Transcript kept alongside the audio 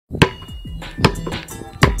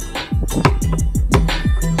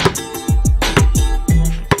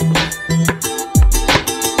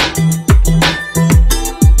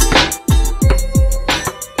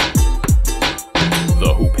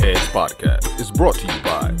is brought to you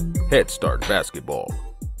by Head Start Basketball.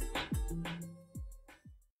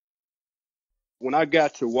 When I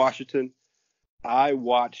got to Washington, I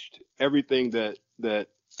watched everything that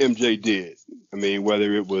MJ did. I mean,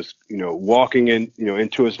 whether it was, walking in,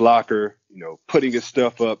 into his locker, putting his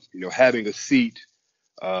stuff up, having a seat,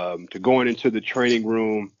 to going into the training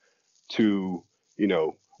room, to,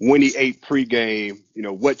 when he ate pregame,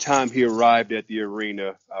 what time he arrived at the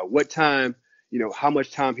arena, what time, how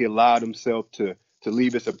much time he allowed himself to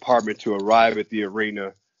leave his apartment to arrive at the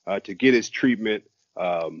arena, to get his treatment,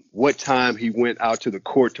 what time he went out to the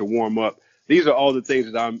court to warm up. These are all the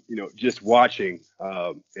things that I'm, just watching,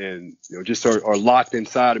 and, just are locked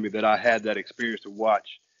inside of me, that I had that experience to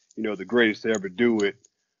watch, the greatest to ever do it,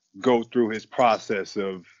 go through his process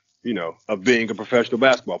of being a professional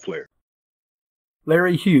basketball player.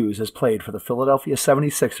 Larry Hughes has played for the Philadelphia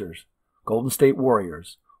 76ers, Golden State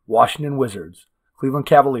Warriors, Washington Wizards, Cleveland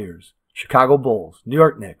Cavaliers, Chicago Bulls, New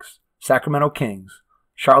York Knicks, Sacramento Kings,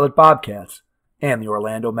 Charlotte Bobcats, and the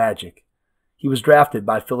Orlando Magic. He was drafted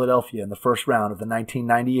by Philadelphia in the first round of the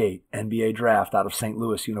 1998 NBA draft out of St.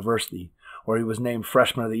 Louis University, where he was named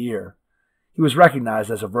Freshman of the Year. He was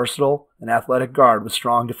recognized as a versatile and athletic guard with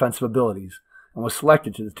strong defensive abilities, and was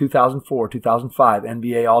selected to the 2004-2005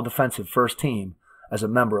 NBA All-Defensive First Team as a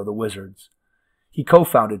member of the Wizards. He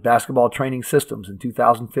co-founded Basketball Training Systems in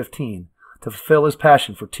 2015 to fulfill his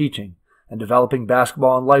passion for teaching and developing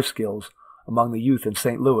basketball and life skills among the youth in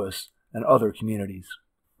St. Louis and other communities.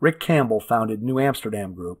 Rick Campbell founded New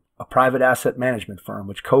Amsterdam Group, a private asset management firm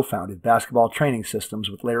which co-founded Basketball Training Systems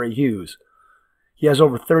with Larry Hughes. He has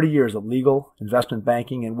over 30 years of legal, investment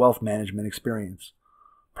banking, and wealth management experience.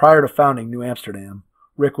 Prior to founding New Amsterdam,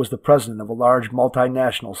 Rick was the president of a large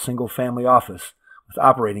multinational single-family office with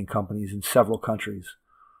operating companies in several countries.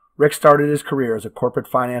 Rick started his career as a corporate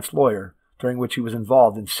finance lawyer, during which he was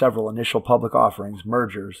involved in several initial public offerings,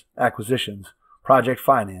 mergers, acquisitions, project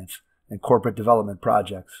finance, and corporate development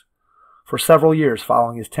projects. For several years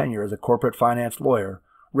following his tenure as a corporate finance lawyer,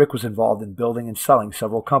 Rick was involved in building and selling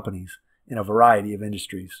several companies in a variety of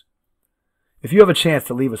industries. If you have a chance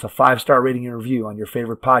to leave us a 5-star rating and review on your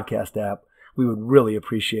favorite podcast app, we would really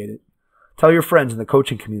appreciate it. Tell your friends in the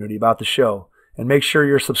coaching community about the show, and make sure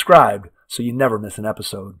you're subscribed so you never miss an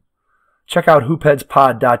episode. Check out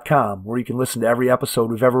hoopheadspod.com, where you can listen to every episode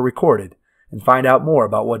we've ever recorded and find out more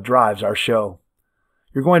about what drives our show.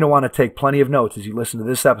 You're going to want to take plenty of notes as you listen to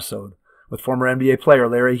this episode with former NBA player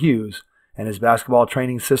Larry Hughes and his Basketball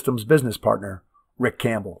Training Systems business partner, Rick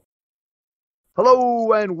Campbell.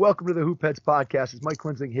 Hello and welcome to the Hoopheads Podcast. It's Mike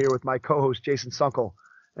Klinzing here with my co-host Jason Sunkel.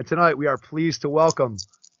 And tonight we are pleased to welcome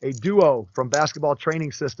a duo from Basketball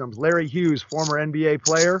Training Systems, Larry Hughes, former NBA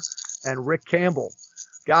player, and Rick Campbell.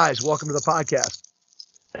 Guys, welcome to the podcast.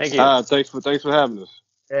 Thank you. Thanks for having us.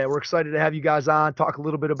 And we're excited to have you guys on, talk a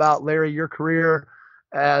little bit about, Larry, your career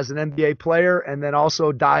as an NBA player, and then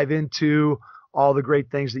also dive into all the great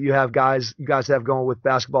things that you guys have going with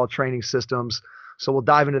Basketball Training Systems. So we'll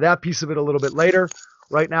dive into that piece of it a little bit later.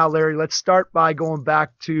 Right now, Larry, let's start by going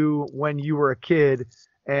back to when you were a kid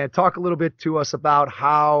and talk a little bit to us about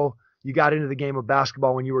how you got into the game of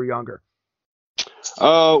basketball when you were younger.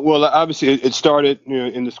 Well, obviously it started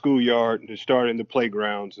in the schoolyard. It started in the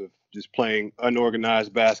playgrounds of just playing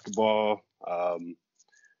unorganized basketball,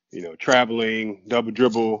 traveling, double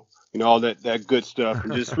dribble, all that good stuff,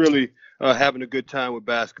 and just really having a good time with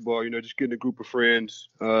basketball, just getting a group of friends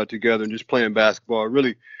together and just playing basketball.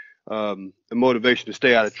 Really a motivation to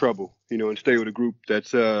stay out of trouble, and stay with a group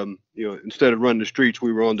that's, instead of running the streets,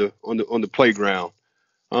 we were on the playground.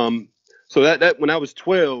 So that when I was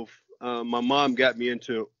 12, my mom got me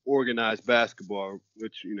into organized basketball,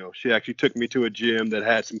 which, she actually took me to a gym that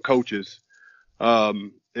had some coaches,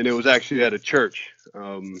 and it was actually at a church.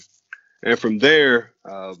 And from there,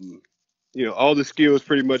 all the skills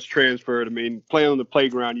pretty much transferred. I mean, playing on the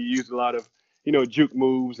playground, you use a lot of, juke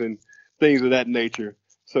moves and things of that nature.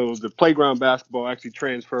 So the playground basketball actually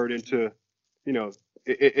transferred into,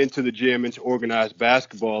 into the gym, into organized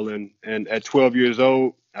basketball. And at 12 years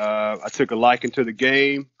old, I took a liking to the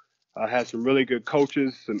game. I had some really good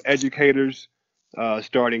coaches, some educators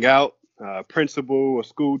starting out, principal, a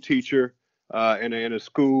school teacher, and a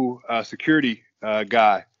school security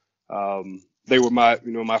guy. They were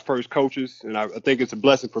my first coaches, and I think it's a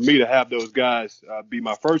blessing for me to have those guys be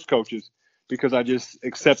my first coaches, because I just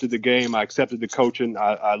accepted the game. I accepted the coaching.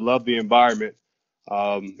 I loved the environment,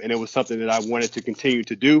 and it was something that I wanted to continue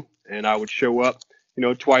to do. And I would show up,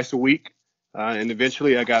 twice a week, and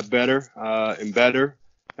eventually I got better and better,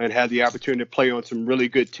 and had the opportunity to play on some really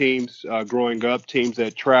good teams growing up, teams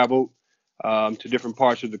that traveled, to different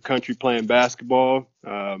parts of the country playing basketball,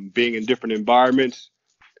 being in different environments.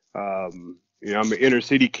 I'm an inner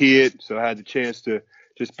city kid, so I had the chance to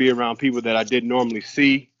just be around people that I didn't normally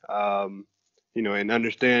see, and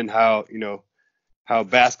understand how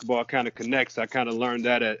basketball kind of connects. I kind of learned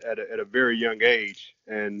that at a very young age,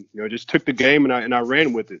 and just took the game and I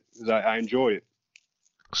ran with it because I enjoyed it.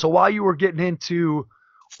 So while you were getting into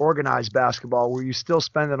organized basketball, were you still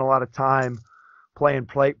spending a lot of time playing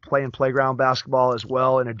playground basketball as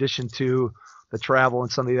well, in addition to the travel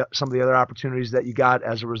and some of the other opportunities that you got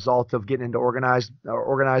as a result of getting into organized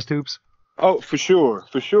hoops? Oh, for sure.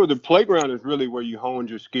 The playground is really where you hone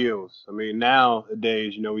your skills. I mean,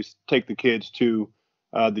 nowadays, we take the kids to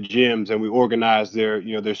the gyms and we organize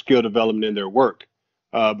their skill development and their work.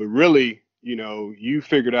 But really, you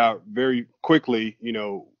figured out very quickly,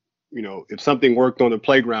 if something worked on the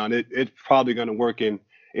playground, it's probably going to work in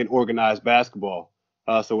organized basketball.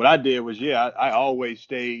 So what I did was, I always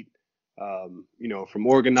stayed, from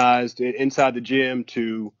organized inside the gym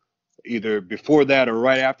to either before that or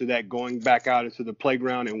right after that, going back out into the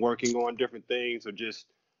playground and working on different things, or just,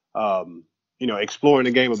 exploring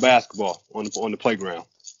the game of basketball on the playground.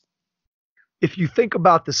 If you think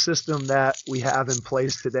about the system that we have in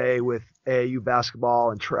place today with AAU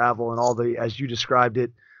basketball and travel and all the, as you described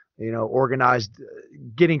it, organized,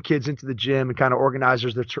 getting kids into the gym and kind of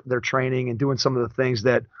organizers their training and doing some of the things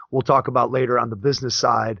that we'll talk about later on the business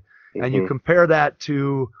side. Mm-hmm. And you compare that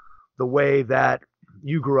to the way that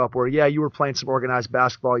you grew up, where, you were playing some organized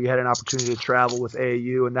basketball, you had an opportunity to travel with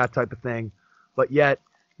AAU and that type of thing, but yet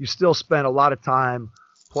you still spent a lot of time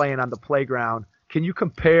playing on the playground. Can you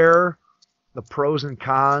compare the pros and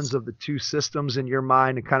cons of the two systems in your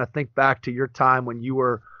mind and kind of think back to your time when you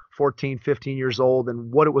were 14, 15 years old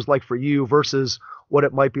and what it was like for you versus what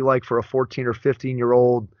it might be like for a 14 or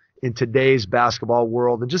 15-year-old in today's basketball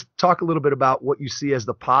world? And just talk a little bit about what you see as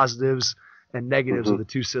the positives and negatives of the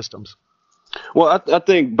two systems. Well, I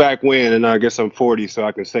think back when, and I guess I'm 40, so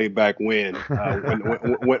I can say back when,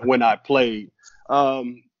 when I played,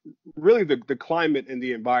 really the climate and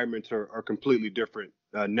the environments are completely different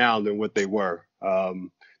now than what they were.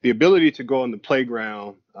 The ability to go on the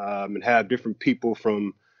playground and have different people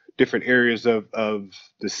from different areas of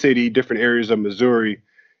the city, different areas of Missouri,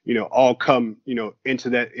 all come, into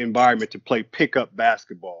that environment to play pickup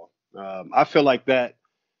basketball. I feel like that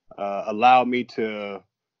allowed me to,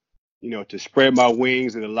 to spread my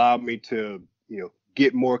wings. It allowed me to,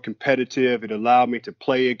 get more competitive. It allowed me to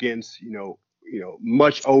play against,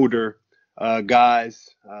 much older guys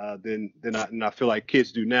than I feel like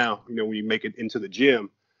kids do now, when you make it into the gym.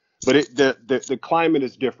 But the climate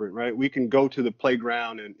is different, right? We can go to the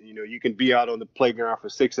playground and, you can be out on the playground for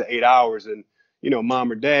 6 or 8 hours and,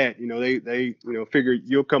 mom or dad, they figure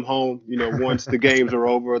you'll come home, once the games are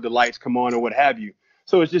over or the lights come on or what have you.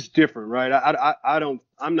 So it's just different, right?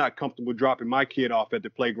 I'm not comfortable dropping my kid off at the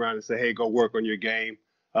playground and say, hey, go work on your game.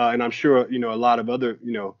 And I'm sure, a lot of other,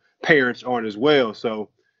 parents aren't as well. So,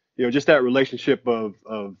 just that relationship of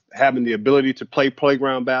having the ability to play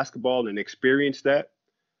playground basketball and experience that,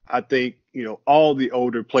 I think, all the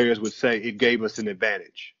older players would say it gave us an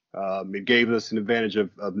advantage. It gave us an advantage of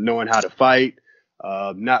knowing how to fight,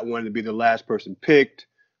 not wanting to be the last person picked,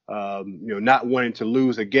 not wanting to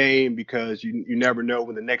lose a game because you never know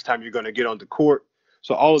when the next time you're going to get on the court.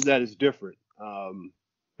 So all of that is different.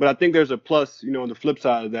 But I think there's a plus, on the flip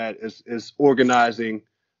side of that is organizing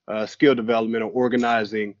skill development, or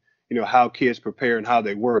organizing, how kids prepare and how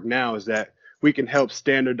they work now, is that we can help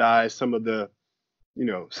standardize some of the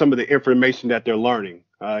information that they're learning.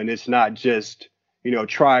 And it's not just,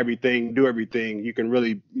 try everything, do everything. You can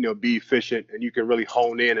really, be efficient, and you can really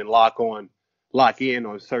hone in and lock in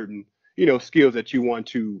on certain, skills that you want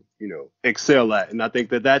to, excel at. And I think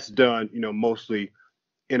that that's done, mostly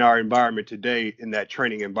in our environment today, in that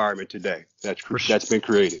training environment today that's been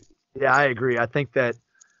created. Yeah, I agree. I think that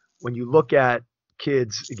when you look at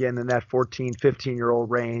kids, again, in that 14,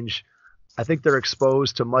 15-year-old range, I think they're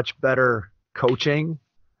exposed to much better coaching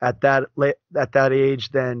at that age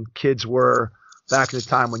than kids were back in the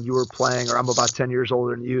time when you were playing, or I'm about 10 years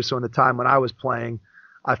older than you. So in the time when I was playing,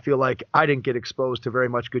 I feel like I didn't get exposed to very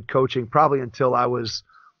much good coaching probably until I was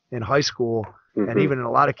in high school, and even in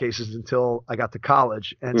a lot of cases until I got to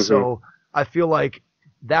college. And so I feel like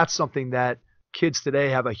that's something that kids today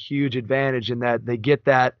have a huge advantage in, that they get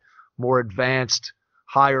that more advanced,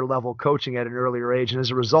 higher level coaching at an earlier age. And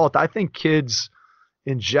as a result, I think kids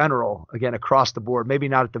in general, again, across the board, maybe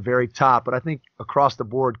not at the very top, but I think across the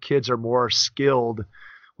board, kids are more skilled.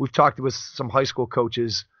 We've talked with some high school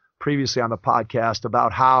coaches previously on the podcast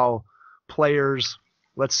about how players,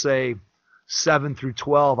 let's say 7 through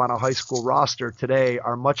 12 on a high school roster today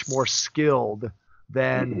are much more skilled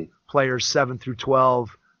than players 7 through 12,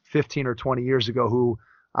 15 or 20 years ago, who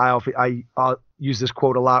I'll use this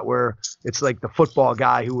quote a lot, where it's like the football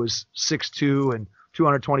guy who was 6'2" and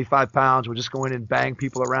 225 pounds would just go in and bang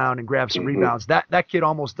people around and grab some rebounds. That kid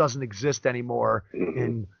almost doesn't exist anymore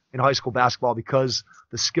in high school basketball, because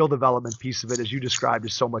the skill development piece of it, as you described,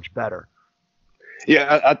 is so much better.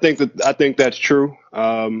 Yeah, I think that's true.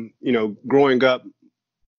 Growing up,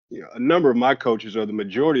 a number of my coaches, or the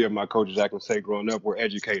majority of my coaches, I can say, growing up, were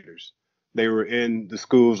educators. They were in the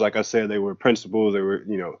schools, like I said, they were principals. They were,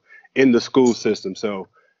 in the school system. So,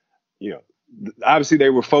 obviously they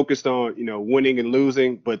were focused on, winning and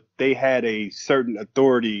losing, but they had a certain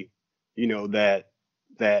authority, that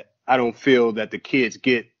I don't feel that the kids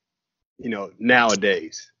get,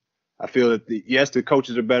 nowadays. I feel that the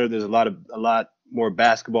coaches are better. There's a lot more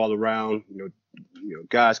basketball around.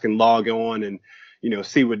 Guys can log on and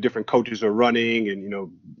see what different coaches are running,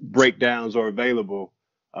 and breakdowns are available.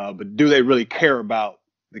 But do they really care about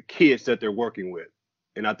the kids that they're working with?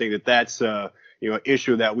 And I think that's an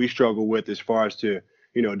issue that we struggle with, as far as to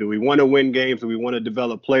do we want to win games? Do we want to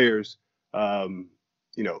develop players?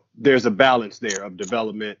 There's a balance there of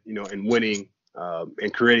development, and winning,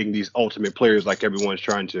 and creating these ultimate players like everyone's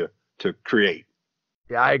trying to create.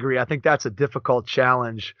 Yeah, I agree. I think that's a difficult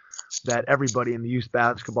challenge that everybody in the youth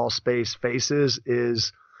basketball space faces.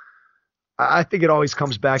 I think it always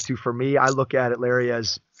comes back to, for me, I look at it, Larry,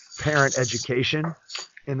 as parent education,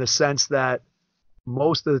 in the sense that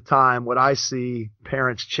most of the time what I see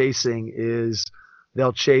parents chasing is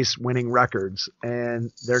they'll chase winning records,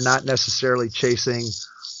 and they're not necessarily chasing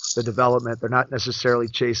the development. They're not necessarily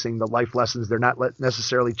chasing the life lessons. They're not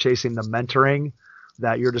necessarily chasing the mentoring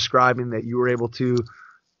that you're describing, that you were able to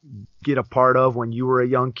get a part of when you were a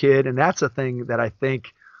young kid. And that's a thing that I think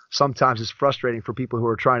sometimes is frustrating for people who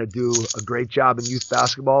are trying to do a great job in youth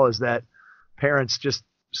basketball, is that parents just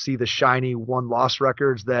see the shiny one-loss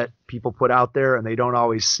records that people put out there, and they don't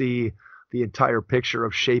always see the entire picture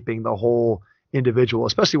of shaping the whole individual,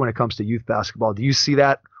 especially when it comes to youth basketball. Do you see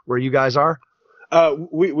that where you guys are?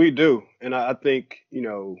 We do. And I think,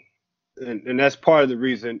 and that's part of the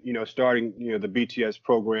reason, starting, the BTS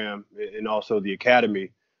program and also the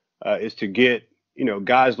academy, is to get,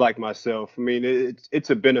 guys like myself. I mean, it's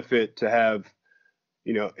a benefit to have,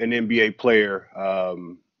 an NBA player,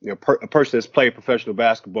 a person that's played professional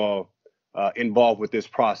basketball, involved with this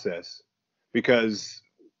process, because,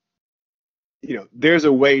 there's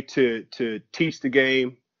a way to teach the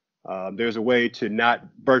game. There's a way to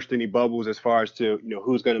not burst any bubbles, as far as to,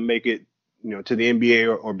 who's going to make it, to the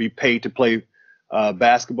NBA or be paid to play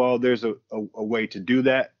basketball. There's a way to do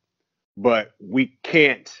that, but we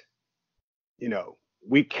can't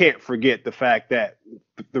forget the fact that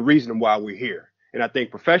the reason why we're here. And I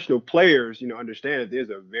think professional players, understand that there's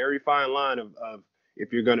a very fine line of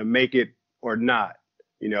if you're going to make it or not,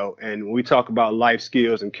 and when we talk about life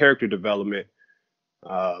skills and character development,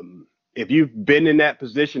 if you've been in that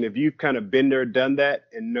position, if you've kind of been there, done that,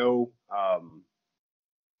 and know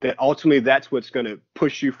that ultimately that's what's going to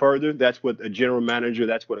push you further, that's what a general manager,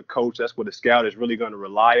 that's what a coach, that's what a scout is really going to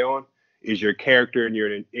rely on, is your character and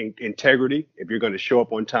your integrity. If you're going to show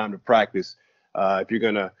up on time to practice, if you're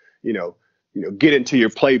going to, get into your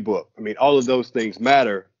playbook. I mean, all of those things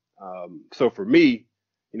matter. So for me,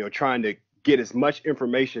 trying to get as much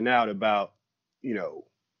information out about,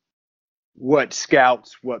 what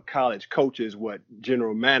scouts, what college coaches, what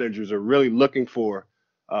general managers are really looking for,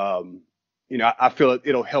 I feel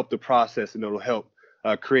it'll help the process, and it'll help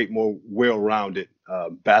create more well-rounded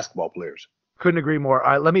basketball players. Couldn't agree more.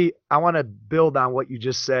 All right, I want to build on what you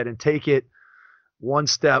just said and take it one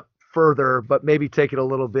step further, but maybe take it a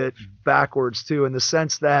little bit backwards too, in the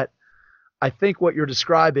sense that I think what you're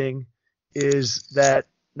describing is that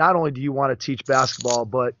not only do you want to teach basketball,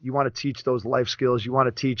 but you want to teach those life skills. You want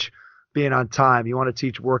to teach being on time. You want to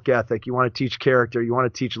teach work ethic. You want to teach character. You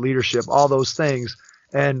want to teach leadership, all those things.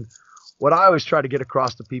 And what I always try to get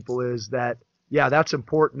across to people is that, yeah, that's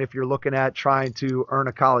important if you're looking at trying to earn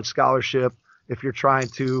a college scholarship, if you're trying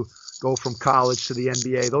to go from college to the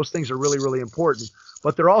NBA. Those things are really, really important.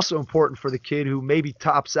 But they're also important for the kid who maybe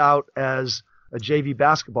tops out as a JV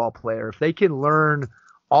basketball player. If they can learn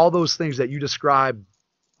all those things that you described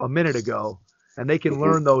a minute ago, and they can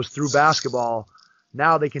learn those through basketball,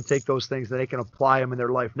 now they can take those things and they can apply them in their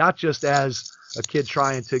life, not just as a kid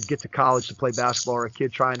trying to get to college to play basketball, or a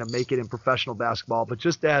kid trying to make it in professional basketball, but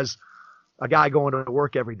just as a guy going to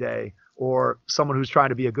work every day, or someone who's trying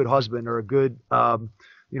to be a good husband, or a good, a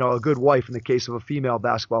good wife in the case of a female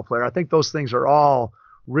basketball player. I think those things are all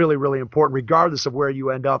really, really important, regardless of where you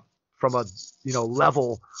end up from a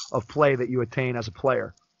level of play that you attain as a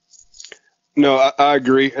player. No, I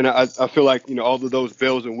agree, and I feel like all of those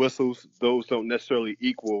bells and whistles, those don't necessarily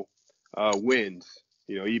equal wins.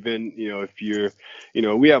 Even if you're,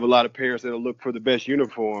 we have a lot of parents that'll look for the best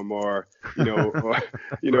uniform, or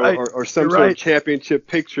Right. or some You're sort right. of championship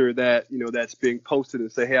picture that that's being posted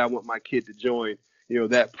and say, hey, I want my kid to join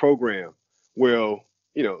that program. Well,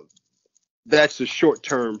 that's a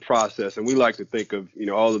short-term process, and we like to think of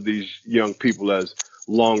all of these young people as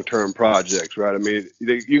long-term projects, right? I mean,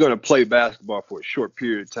 you're going to play basketball for a short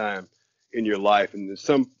period of time in your life, and at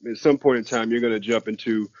some point in time, you're going to jump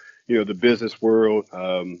into the business world,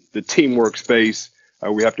 the teamwork space.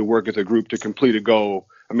 We have to work as a group to complete a goal.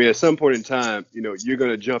 I mean, at some point in time, you're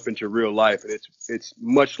going to jump into real life, and it's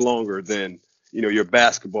much longer than your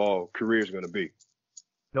basketball career is going to be.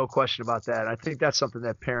 No question about that. I think that's something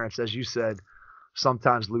that parents, as you said,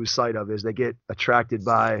 sometimes lose sight of, is they get attracted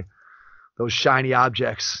by those shiny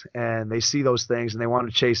objects and they see those things and they want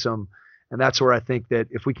to chase them. And that's where I think that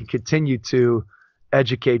if we can continue to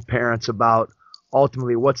educate parents about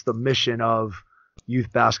ultimately what's the mission of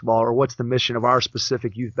youth basketball, or what's the mission of our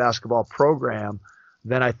specific youth basketball program,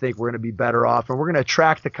 then I think we're going to be better off. And we're going to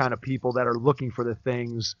attract the kind of people that are looking for the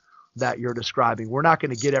things that you're describing. We're not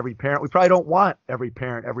going to get every parent. We probably don't want every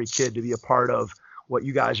parent, every kid to be a part of what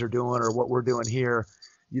you guys are doing or what we're doing here.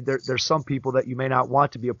 There's some people that you may not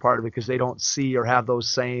want to be a part of because they don't see or have those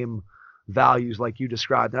same values like you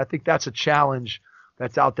described. And I think that's a challenge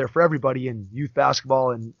that's out there for everybody in youth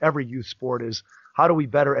basketball and every youth sport, is how do we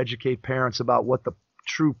better educate parents about what the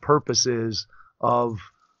true purpose is of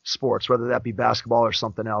sports, whether that be basketball or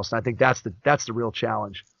something else. And I think that's the real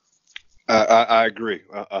challenge. I agree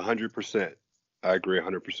 100%. I agree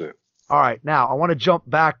 100%. All right. Now I want to jump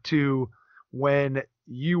back to when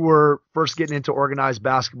you were first getting into organized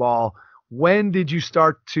basketball. When did you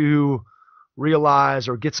start to realize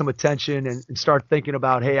or get some attention and start thinking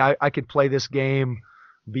about, hey, I could play this game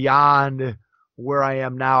beyond where I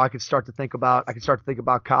am now? I could start to think about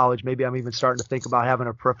college. Maybe I'm even starting to think about having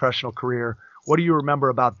a professional career. What do you remember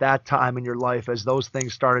about that time in your life as those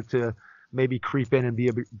things started to maybe creep in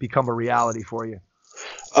and become a reality for you?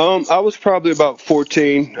 I was probably about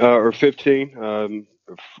 14 or 15,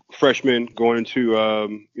 freshman going into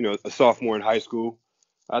a sophomore in high school.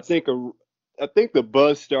 I think the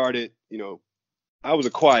buzz started. I was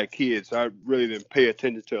a quiet kid, so I really didn't pay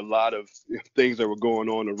attention to a lot of things that were going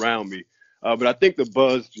on around me. But I think the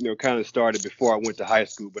buzz, kind of started before I went to high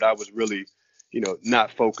school. But I was really,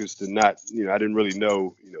 not focused and not, I didn't really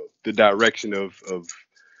know, the direction of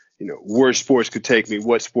where sports could take me,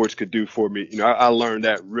 what sports could do for me. I learned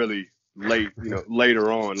that really late,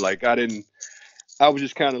 later on. Like I was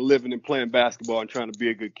just kind of living and playing basketball and trying to be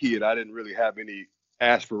a good kid. I didn't really have any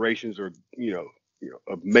aspirations or,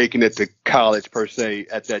 of making it to college per se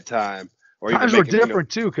at that time. Or times were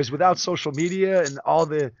different too, because without social media and all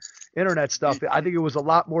the internet stuff, I think it was a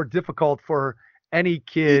lot more difficult for any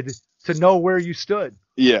kid to know where you stood.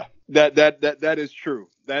 Yeah, that is true.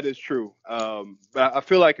 That is true. But I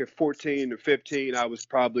feel like at 14 or 15, I was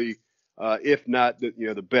probably, if not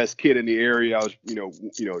the best kid in the area. I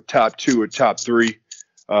was, top 2 or top 3.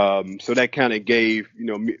 So that kind of gave,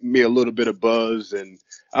 me a little bit of buzz. And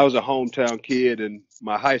I was a hometown kid, and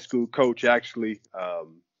my high school coach actually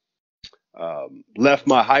left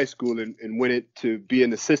my high school and went to be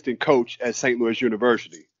an assistant coach at St. Louis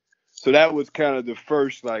University. So that was kind of the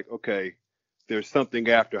first, like, okay, there's something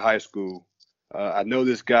after high school. I know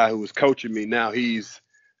this guy who was coaching me. Now he's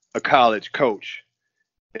a college coach.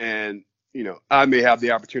 And, I may have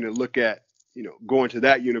the opportunity to look at, going to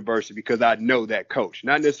that university because I know that coach.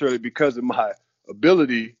 Not necessarily because of my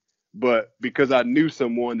ability, but because I knew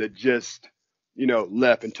someone that just,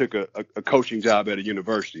 left and took a coaching job at a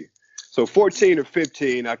university. So 14 or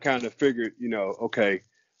 15, I kind of figured, okay,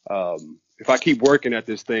 if I keep working at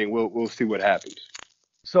this thing, we'll see what happens.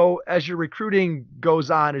 So as your recruiting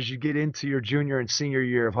goes on, as you get into your junior and senior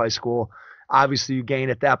year of high school, obviously you gain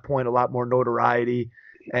at that point a lot more notoriety,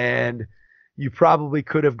 and you probably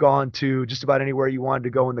could have gone to just about anywhere you wanted to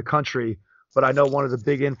go in the country. But I know one of the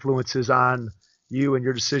big influences on you and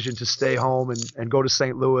your decision to stay home and go to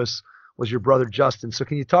St. Louis was your brother Justin. So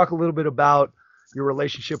can you talk a little bit about your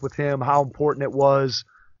relationship with him, how important it was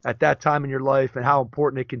at that time in your life, and how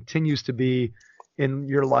important it continues to be in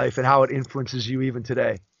your life, and how it influences you even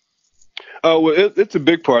today? Well, it's a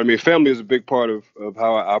big part. I mean, family is a big part of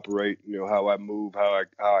how I operate, how I move, how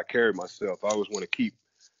I carry myself. I always want to keep,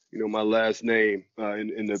 my last name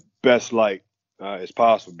in the best light as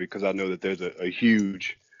possible, because I know that there's a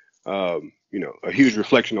huge a huge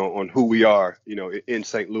reflection on who we are, in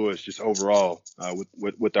St. Louis, just overall,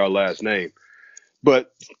 with our last name.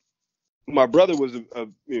 But my brother was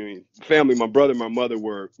family. My brother and my mother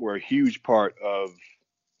were a huge part of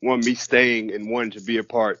me staying and wanting to be a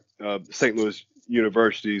part of St. Louis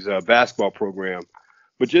University's basketball program.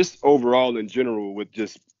 But just overall in general, with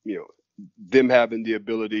just, them having the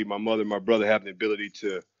ability, my mother and my brother having the ability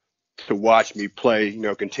to watch me play,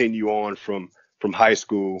 continue on from high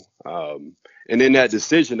school. And in that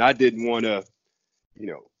decision, I didn't want to,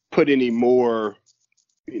 put any more,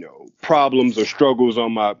 problems or struggles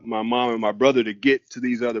on my mom and my brother to get to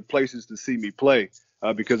these other places to see me play,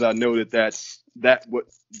 because I know that's what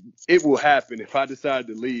it will happen. If I decide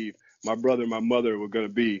to leave, my brother and my mother were going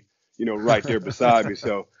to be, right there beside me.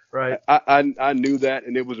 So Right. I knew that,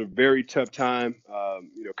 and it was a very tough time,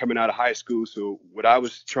 coming out of high school. So what I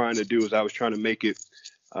was trying to do is I was trying to make it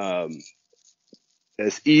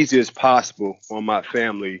as easy as possible on my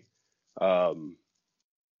family,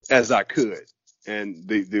 as I could. And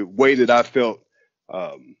the way that I felt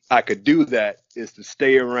I could do that is to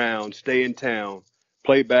stay around, stay in town,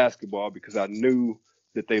 play basketball, because I knew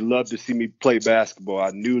that they loved to see me play basketball.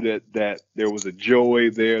 I knew that there was a joy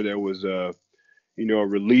there. There was a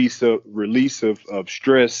release of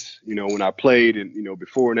stress, when I played, and,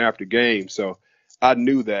 before and after games. So I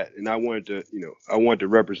knew that, and I wanted to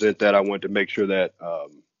represent that. I wanted to make sure that,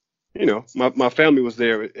 my family was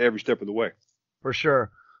there every step of the way. For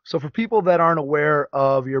sure. So for people that aren't aware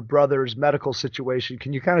of your brother's medical situation,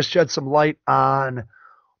 can you kind of shed some light on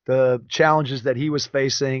the challenges that he was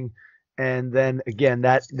facing, and then again,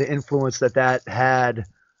 the influence that had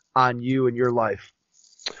on you and your life?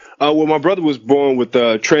 Well, my brother was born with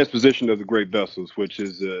transposition of the great vessels, which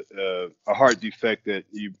is a heart defect that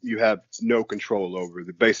you have no control over.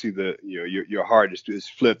 Basically, your heart is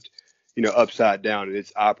flipped, upside down, and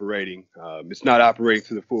it's operating. It's not operating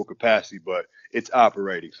to the full capacity, but it's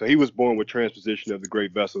operating. So he was born with transposition of the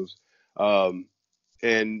great vessels,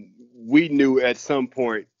 and we knew at some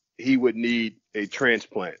point he would need a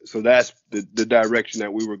transplant. So that's the direction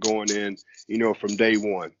that we were going in, from day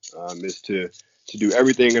one, is to do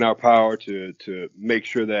everything in our power to make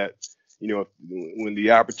sure that, when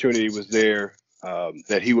the opportunity was there,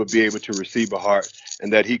 that he would be able to receive a heart,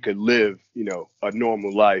 and that he could live, a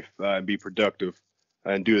normal life, and be productive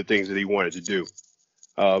and do the things that he wanted to do.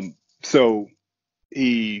 So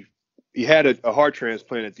he had a heart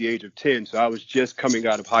transplant at the age of 10. So I was just coming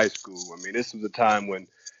out of high school. I mean, this was a time when,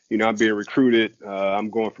 I'm being recruited. I'm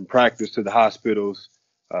going from practice to the hospitals.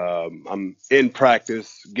 I'm in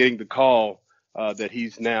practice, getting the call that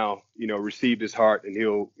he's now, received his heart, and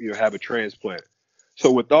he'll, have a transplant.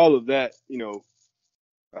 So with all of that,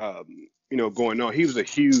 going on, he was a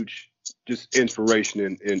huge just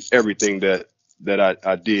inspiration in everything that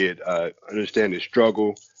I did. I understand his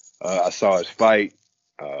struggle. I saw his fight.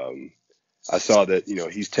 I saw that,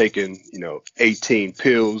 he's taking, 18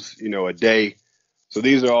 pills, a day. So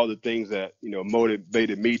these are all the things that,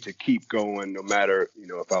 motivated me to keep going, no matter,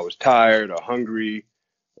 if I was tired or hungry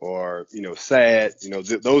or, sad.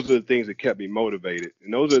 Those are the things that kept me motivated.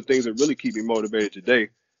 And those are the things that really keep me motivated today,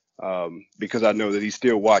 because I know that he's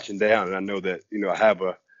still watching down, and I know that, I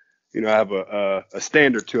have a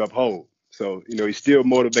standard to uphold. So, he still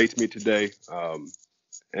motivates me today.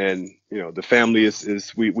 And, the family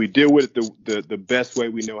is we deal with it the best way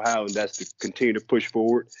we know how, and that's to continue to push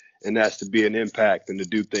forward, and that's to be an impact and to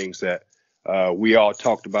do things that we all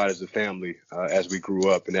talked about as a family as we grew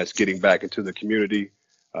up, and that's getting back into the community,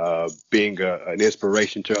 being an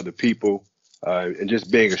inspiration to other people, and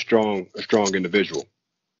just being a strong individual.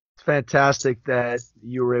 It's fantastic that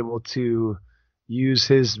you were able to use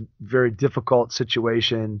his very difficult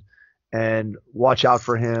situation and watch out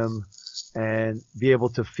for him, and be able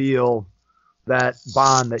to feel that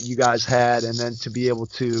bond that you guys had, and then to be able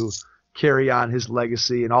to carry on his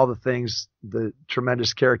legacy and all the things, the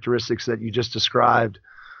tremendous characteristics that you just described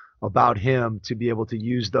about him, to be able to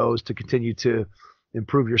use those to continue to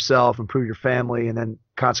improve yourself, improve your family, and then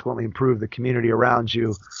consequently improve the community around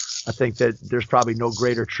you. I think that there's probably no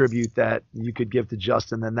greater tribute that you could give to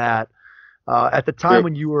Justin than that. At the time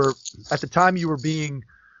when you were being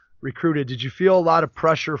recruited, did you feel a lot of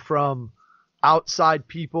pressure from outside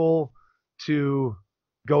people to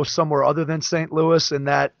go somewhere other than St. Louis, and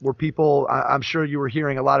that were people, I'm sure you were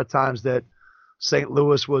hearing a lot of times that St.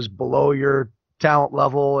 Louis was below your talent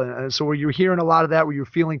level, and so were you hearing a lot of that? Were you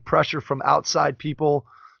feeling pressure from outside people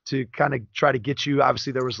to kind of try to get you?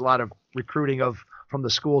 Obviously there was a lot of recruiting from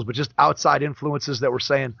the schools, but just outside influences that were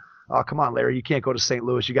saying, oh, come on, Larry, you can't go to St.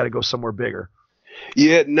 Louis, you got to go somewhere bigger.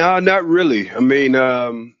 Yeah, no, not really. I mean,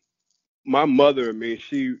 my mother,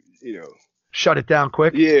 she shut it down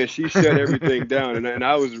quick. Yeah, she shut everything down, and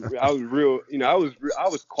I was real, I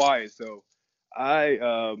was quiet, so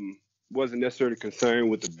I wasn't necessarily concerned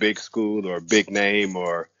with the big school or big name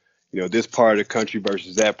or this part of the country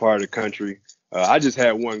versus that part of the country. I just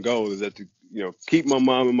had one goal, is that to keep my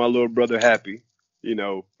mom and my little brother happy,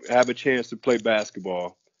 have a chance to play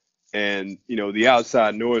basketball, and the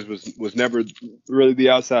outside noise was never really the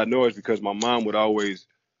outside noise, because my mom would always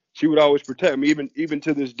protect me, even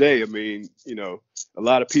to this day. I mean, a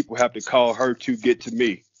lot of people have to call her to get to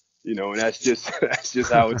me, and that's just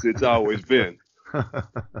how it's always been.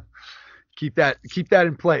 Keep that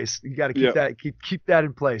in place. You got to keep that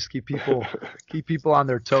in place. Keep people on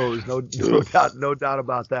their toes. No doubt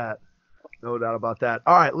about that. No doubt about that.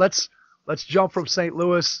 All right, let's jump from St.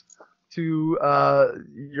 Louis to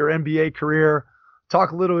your NBA career.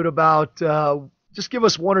 Talk a little bit about just give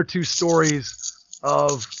us one or two stories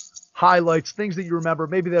of highlights, things that you remember,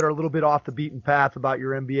 maybe that are a little bit off the beaten path about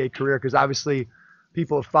your NBA career, because obviously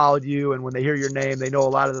people have followed you, and when they hear your name, they know a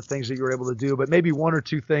lot of the things that you were able to do, but maybe one or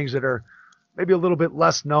two things that are maybe a little bit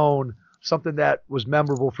less known, something that was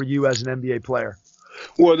memorable for you as an NBA player.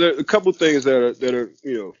 Well, there are a couple things that are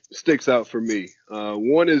sticks out for me.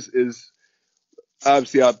 One is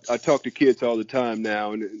obviously I talk to kids all the time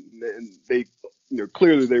now, and they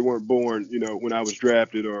clearly they weren't born when I was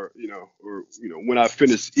drafted, or when I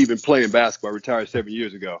finished even playing basketball. I retired 7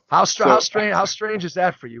 years ago. How strange is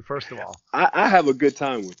that for you? First of all, I have a good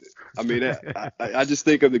time with it. I mean, I just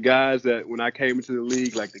think of the guys that when I came into the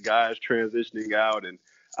league, like the guys transitioning out, and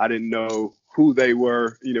I didn't know who they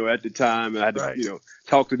were, at the time, and I had to,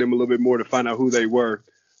 talk to them a little bit more to find out who they were.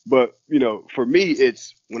 But, for me,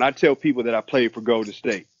 it's when I tell people that I played for Golden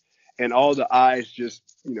State, and all the eyes just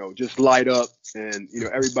light up, and,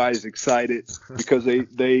 everybody's excited because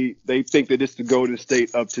they think that it's the Golden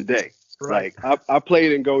State of today. Right. Like I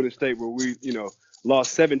played in Golden State where we,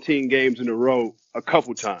 lost 17 games in a row a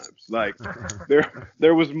couple times. Like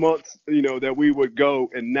there was months, that we would go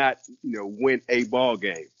and not, win a ball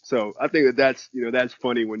game. So I think that's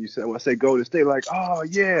funny when I say Golden State, like, oh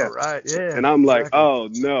yeah. Right. Yeah. And I'm like, oh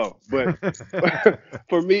no. But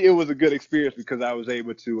for me, it was a good experience because I was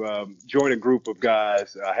able to join a group of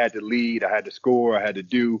guys. I had to lead, I had to score, I had to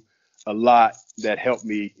do a lot that helped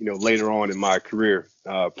me, later on in my career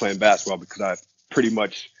playing basketball, because I pretty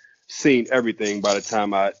much seen everything by the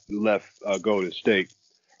time I left Golden State.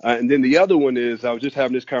 And then the other one is, I was just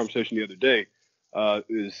having this conversation the other day,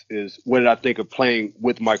 is what did I think of playing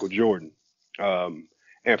with Michael Jordan?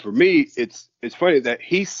 And for me, it's funny that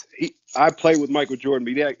I played with Michael Jordan,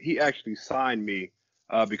 but he actually signed me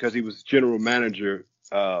because he was general manager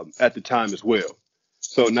at the time as well.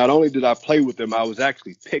 So not only did I play with him, I was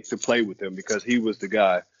actually picked to play with him because he was the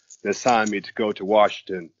guy that signed me to go to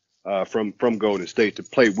Washington from Golden State to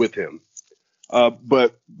play with him.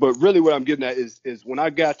 But really what I'm getting at is when I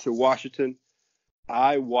got to Washington,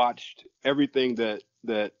 I watched everything that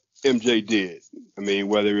MJ did. I mean,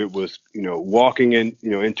 whether it was, walking in,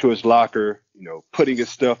 into his locker, putting his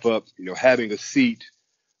stuff up, having a seat,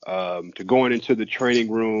 to going into the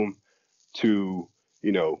training room, to,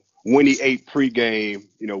 when he ate pregame,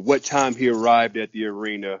 what time he arrived at the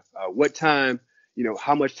arena, what time,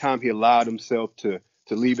 how much time he allowed himself to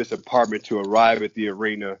leave his apartment to arrive at the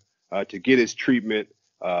arena, to get his treatment,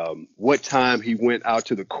 what time he went out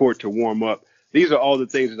to the court to warm up. These are all the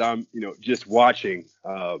things that I'm, just watching,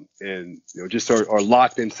 and, just are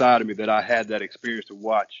locked inside of me, that I had that experience to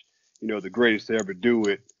watch, the greatest to ever do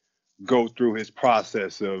it, go through his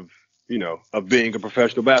process of being a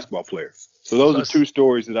professional basketball player. So those are two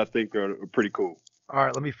stories that I think are pretty cool. All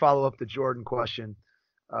right, let me follow up the Jordan question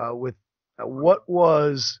with what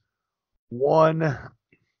was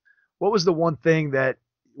the one thing that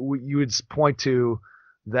you would point to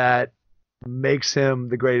that makes him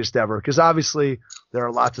the greatest ever? Because obviously there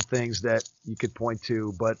are lots of things that you could point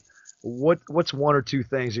to, but what's one or two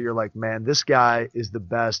things that you're like, man, this guy is the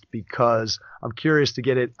best? Because I'm curious to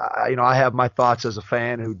get it. I have my thoughts as a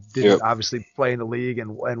fan who didn't obviously play in the league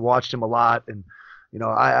and watched him a lot, and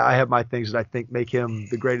I have my things that I think make him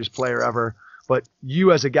the greatest player ever. But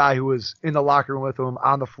you, as a guy who was in the locker room with him,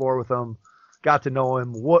 on the floor with him, got to know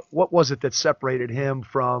him, what was it that separated him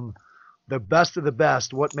from the best of the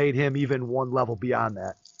best? What made him even one level beyond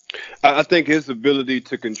that? I think his ability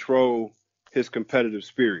to control his competitive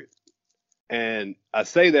spirit. And I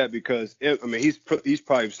say that because, he's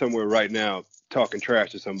probably somewhere right now talking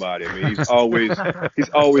trash to somebody. I mean, he's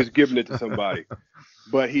always giving it to somebody.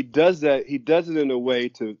 But he does that. He does it in a way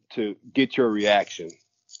to get your reaction.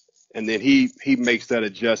 And then he makes that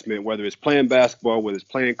adjustment, whether it's playing basketball, whether it's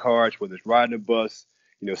playing cards, whether it's riding a bus,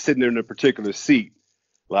 sitting in a particular seat.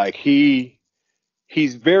 Like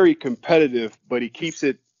he's very competitive, but he keeps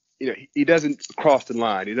it, he doesn't cross the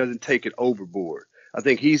line. He doesn't take it overboard. I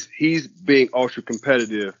think he's being ultra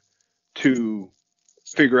competitive to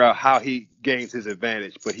figure out how he gains his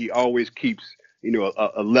advantage, but he always keeps,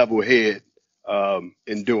 a level head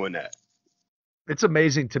in doing that. It's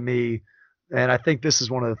amazing to me, and I think this is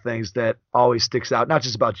one of the things that always sticks out, not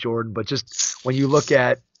just about Jordan, but just when you look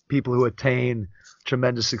at people who attain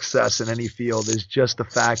tremendous success in any field, is just the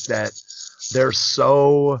fact that they're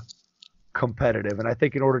so competitive. And I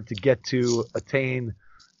think in order to attain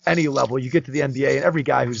any level, you get to the NBA, and every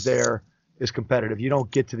guy who's there is competitive. You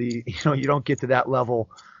don't get to that level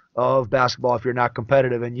of basketball if you're not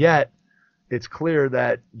competitive. And yet it's clear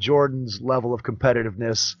that Jordan's level of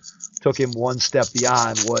competitiveness took him one step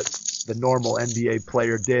beyond what the normal NBA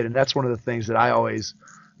player did. And that's one of the things that I always,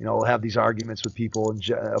 have these arguments with people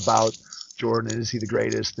about Jordan. Is he the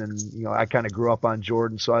greatest? And, I kind of grew up on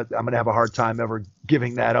Jordan, so I'm going to have a hard time ever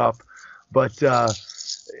giving that up. But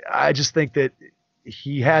I just think that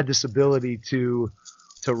he had this ability to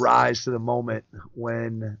rise to the moment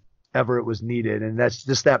whenever it was needed. And that's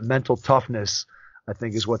just that mental toughness, I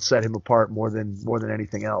think, is what set him apart more than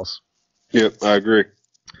anything else. Yep, I agree.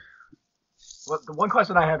 Well, the one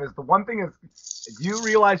question I have is, the one thing is, do you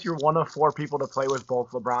realize you're one of 4 people to play with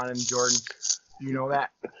both LeBron and Jordan? Do you know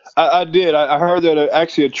that? I did. I heard that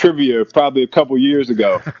actually a trivia probably a couple years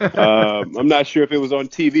ago. I'm not sure if it was on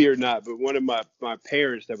TV or not, but one of my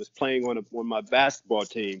parents that was playing on one of my basketball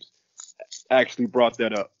teams actually brought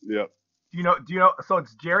that up. Yep. Do you know? So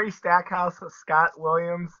it's Jerry Stackhouse, Scott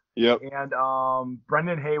Williams, yep, and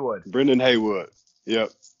Brendan Haywood. Yep.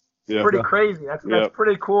 Yeah. Pretty crazy. That's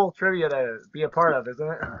pretty cool trivia to be a part of, isn't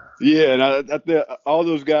it? Yeah, and I think all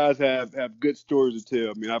those guys have good stories to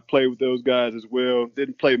tell. I mean, I played with those guys as well.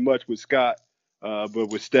 Didn't play much with Scott, but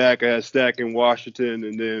with Stack, I had Stack in Washington,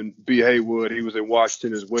 and then B. Haywood, he was in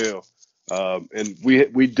Washington as well. And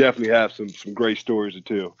we definitely have some great stories to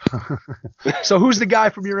tell. So who's the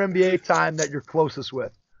guy from your NBA time that you're closest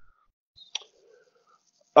with?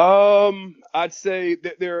 I'd say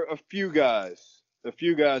that there are a few guys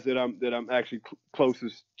that I'm actually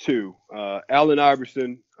closest to. Allen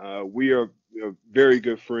Iverson, we are very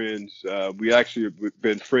good friends. We actually have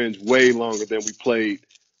been friends way longer than we played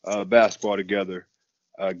basketball together.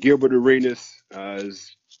 Gilbert Arenas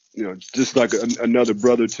is, just like another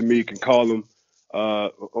brother to me. Can call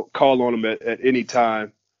on him at any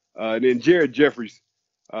time. And then Jared Jeffries,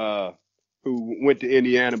 who went to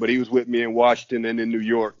Indiana, but he was with me in Washington and in New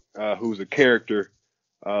York, who's a character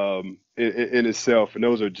in itself. And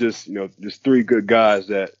those are just 3 good guys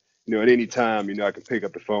that, at any time, I can pick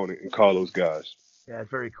up the phone and call those guys. Yeah,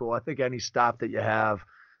 it's very cool. I think any stop that you have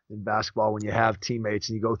in basketball, when you have teammates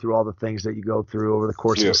and you go through all the things that you go through over the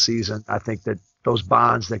course of a season, I think that those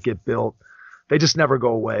bonds that get built, they just never go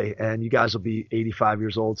away. And you guys will be 85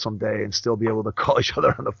 years old someday and still be able to call each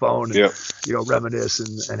other on the phone and,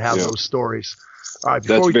 reminisce and have those stories. All right,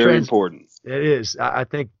 that's very important. It is. I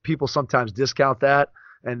think people sometimes discount that,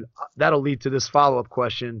 and that'll lead to this follow-up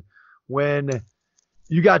question. When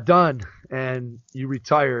you got done and you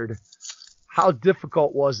retired, how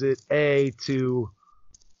difficult was it, A, to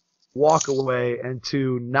walk away and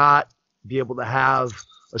to not be able to have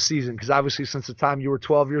a season? Because obviously since the time you were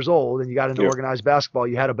 12 years old and you got into organized basketball,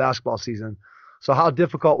 you had a basketball season. So how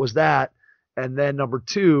difficult was that? And then number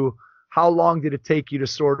 2, how long did it take you to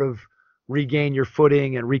sort of regain your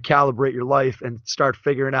footing and recalibrate your life and start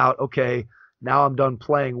figuring out, okay, now I'm done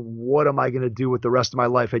playing, what am I going to do with the rest of my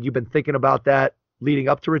life? Had you been thinking about that leading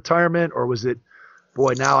up to retirement, or was it,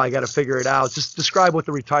 boy, now I got to figure it out? Just describe what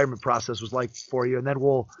the retirement process was like for you, and then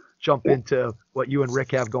we'll jump into what you and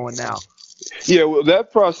Rick have going now. Yeah, well,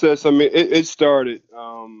 that process, I mean, it started,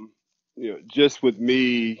 just with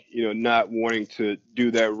me, not wanting to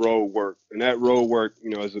do that road work. And that road work,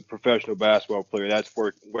 as a professional basketball player, that's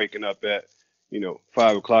waking up at,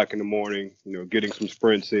 5 o'clock in the morning, getting some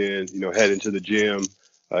sprints in, heading to the gym,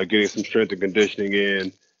 getting some strength and conditioning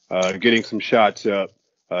in, getting some shots up,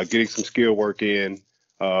 getting some skill work in,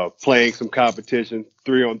 playing some competition,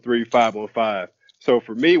 3-on-3, 5-on-5. So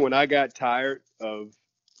for me, when I got tired of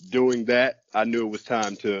doing that, I knew it was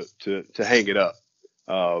time to hang it up.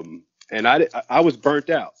 And I was burnt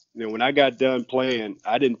out. When I got done playing,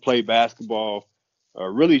 I didn't play basketball,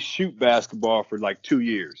 really shoot basketball for like 2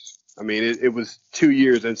 years. I mean, it was 2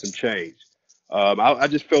 years and some change. I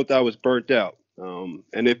just felt I was burnt out.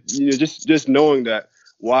 And if just knowing that,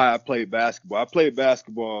 why I played basketball. I played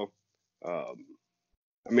basketball.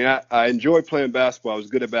 I enjoyed playing basketball. I was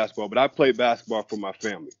good at basketball, but I played basketball for my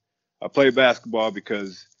family. I played basketball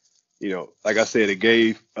because, like I said, it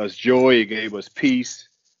gave us joy. It gave us peace.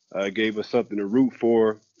 gave us something to root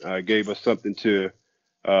for, gave us something to,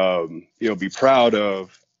 be proud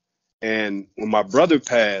of. And when my brother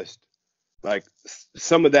passed, like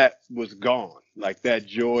some of that was gone. Like that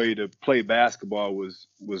joy to play basketball was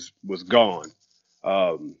gone.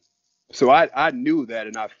 So I knew that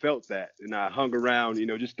and I felt that, and I hung around,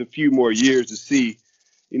 just a few more years to see,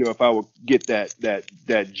 if I would get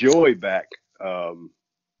that joy back. And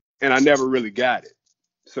I never really got it.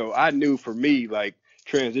 So I knew for me, like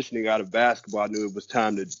transitioning out of basketball, I knew it was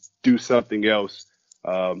time to do something else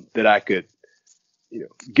that I could,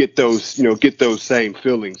 get those same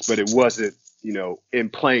feelings, but it wasn't, in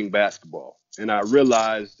playing basketball. And I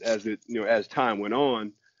realized as time went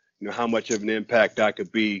on, how much of an impact I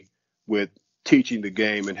could be with teaching the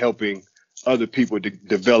game and helping other people to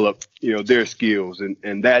develop, their skills.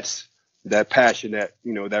 And that's that passion that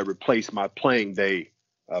replaced my playing day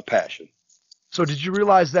passion. So did you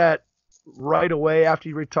realize that right away after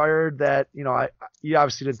you retired that, you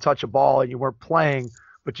obviously didn't touch a ball and you weren't playing,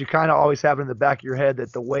 but you kind of always have it in the back of your head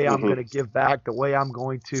that the way I'm going to give back, the way I'm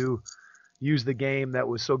going to use the game that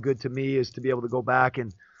was so good to me is to be able to go back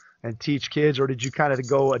and teach kids? Or did you kind of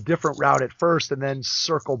go a different route at first and then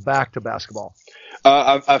circle back to basketball?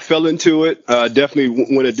 I fell into it. Definitely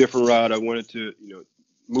went a different route. I wanted to,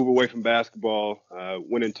 move away from basketball.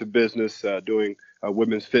 Went into business, doing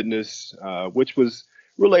women's fitness, which was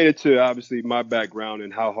related to obviously my background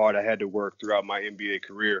and how hard I had to work throughout my NBA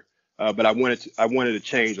career. But I wanted to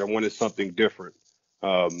change. I wanted something different.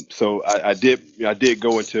 So I did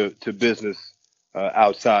go into business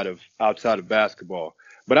outside of basketball.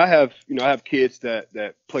 But I have kids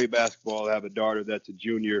that play basketball. I have a daughter that's a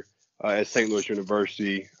junior at St. Louis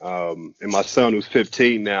University, and my son who's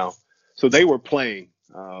 15 now. So they were playing.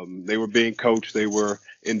 They were being coached. They were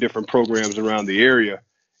in different programs around the area.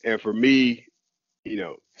 And for me,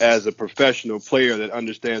 as a professional player that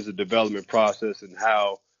understands the development process and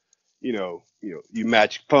how, you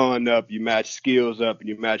match fun up, you match skills up, and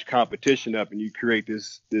you match competition up, and you create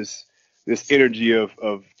this energy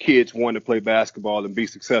of kids wanting to play basketball and be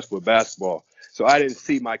successful at basketball. So I didn't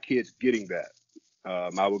see my kids getting that.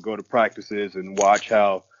 I would go to practices and watch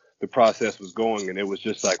how the process was going, and it was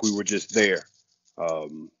just like we were just there.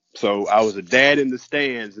 So I was a dad in the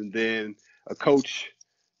stands, and then a coach,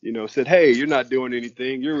 said, "Hey, you're not doing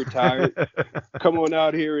anything. You're retired. Come on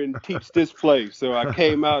out here and teach this play." So I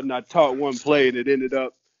came out and I taught one play, and it ended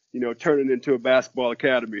up, turning into a basketball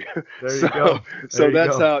academy. There you go. So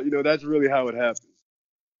that's how, that's really how it happened.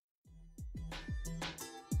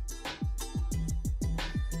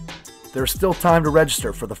 There's still time to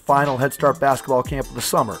register for the final Head Start basketball camp of the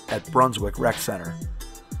summer at Brunswick Rec Center.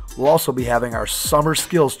 We'll also be having our Summer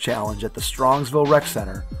Skills Challenge at the Strongsville Rec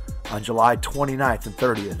Center on July 29th and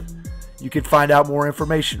 30th. You can find out more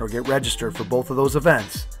information or get registered for both of those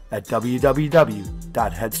events at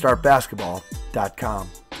www.headstartbasketball.com.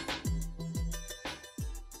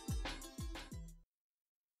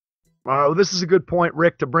 Well, this is a good point,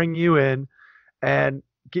 Rick, to bring you in and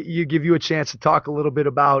give you a chance to talk a little bit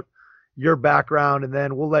about your background, and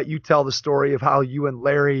then we'll let you tell the story of how you and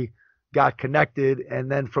Larry got connected,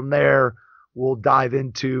 and then from there we'll dive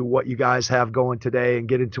into what you guys have going today and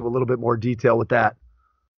get into a little bit more detail with that.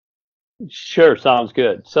 Sure, sounds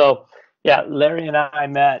good. So, yeah, Larry and I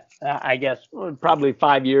met, I guess, probably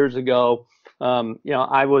 5 years ago. I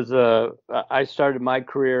started my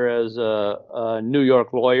career as a New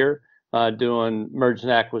York lawyer, doing mergers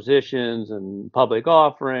and acquisitions and public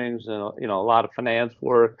offerings, and a lot of finance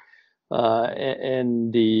work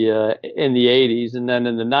in the 80s, and then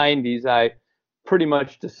in the 90s, I pretty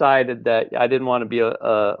much decided that I didn't want to be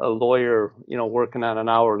a lawyer, working on an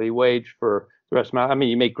hourly wage for the rest of my. I mean,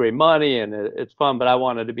 you make great money and it's fun, but I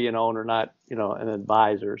wanted to be an owner, not an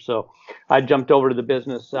advisor. So I jumped over to the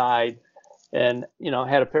business side, and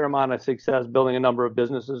had a fair amount of success building a number of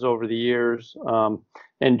businesses over the years.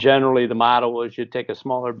 And generally, the model was you take a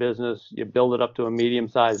smaller business, you build it up to a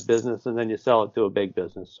medium-sized business, and then you sell it to a big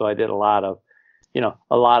business. So I did a lot of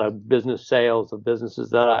business sales of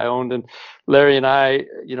businesses that I owned. And Larry and I,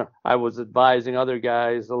 I was advising other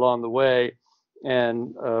guys along the way,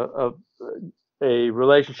 and a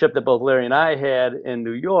relationship that both Larry and I had in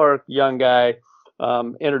New York, young guy,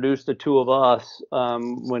 introduced the two of us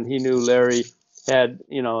when he knew Larry had,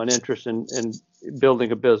 an interest in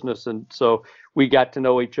building a business. And so we got to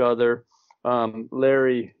know each other.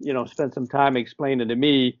 Larry, spent some time explaining to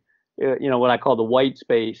me, what I call the white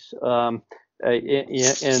space.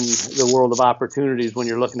 in the world of opportunities, when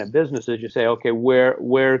you're looking at businesses, you say, okay,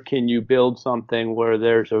 where can you build something where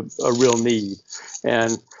there's a real need?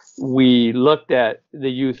 And we looked at the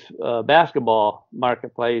youth basketball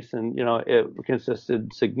marketplace, and it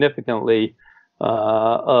consisted significantly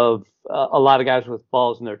of a lot of guys with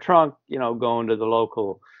balls in their trunk, going to the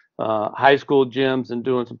local high school gyms and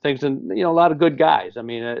doing some things, and a lot of good guys. I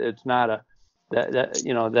mean, it's not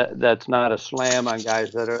that's not a slam on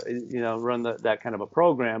guys that are run that kind of a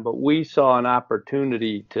program, but we saw an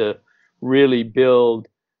opportunity to really build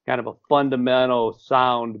kind of a fundamental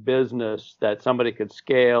sound business that somebody could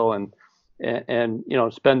scale and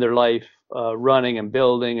spend their life running and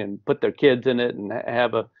building and put their kids in it and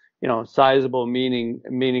have a sizable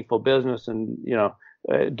meaningful business, and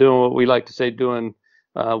doing what we like to say, doing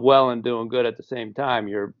well and doing good at the same time.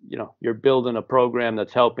 You're building a program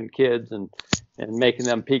that's helping kids and making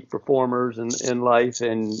them peak performers in life,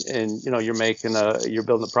 and you're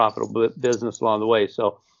building a profitable business along the way.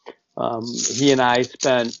 So he and I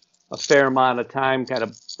spent a fair amount of time kind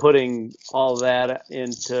of putting all that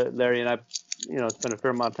into Larry, and I spent a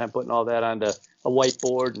fair amount of time putting all that onto a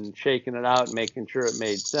whiteboard and shaking it out and making sure it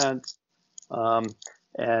made sense.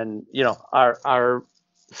 And our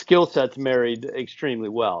skill sets married extremely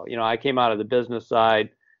well. I came out of the business side.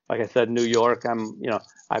 Like I said, New York, I'm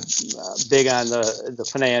big on the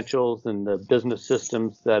financials and the business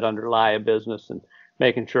systems that underlie a business and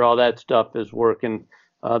making sure all that stuff is working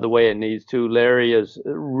the way it needs to. Larry is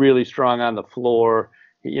really strong on the floor.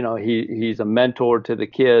 He's a mentor to the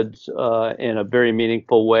kids in a very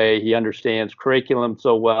meaningful way. He understands curriculum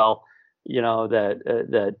so well,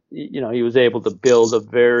 that he was able to build a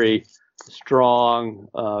very strong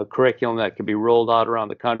curriculum that could be rolled out around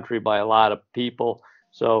the country by a lot of people.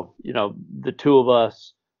 So, the two of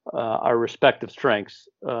us, our respective strengths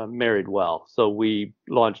married well. So we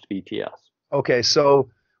launched BTS. Okay, so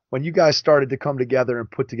when you guys started to come together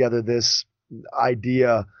and put together this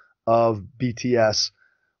idea of BTS,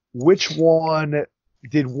 which one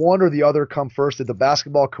or the other come first? Did the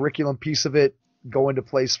basketball curriculum piece of it go into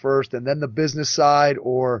place first and then the business side,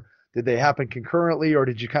 or did they happen concurrently, or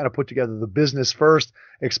did you kind of put together the business first?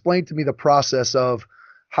 Explain to me the process of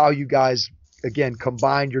how you guys, again,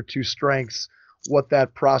 combined your two strengths, what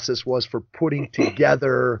that process was for putting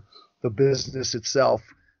together the business itself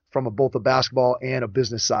from both a basketball and a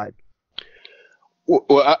business side.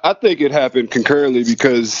 Well, I think it happened concurrently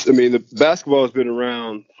because, the basketball has been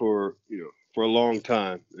around for a long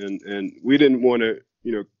time, and we didn't want to,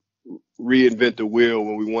 reinvent the wheel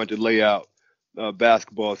when we wanted to lay out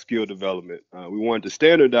basketball skill development. We wanted to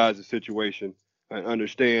standardize the situation and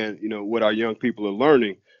understand, what our young people are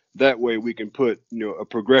learning. That way we can put, a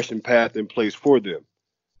progression path in place for them.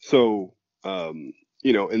 So, and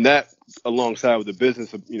that alongside with the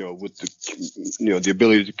business of, with the, the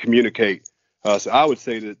ability to communicate. So I would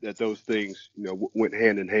say that those things, went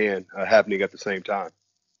hand in hand, happening at the same time.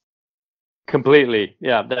 Completely.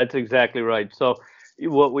 Yeah, that's exactly right. So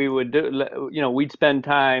what we would do, we'd spend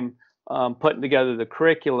time putting together the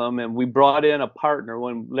curriculum, and we brought in a partner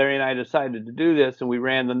when Larry and I decided to do this, and we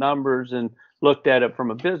ran the numbers and looked at it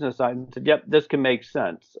from a business side and said, yep, this can make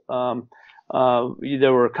sense. There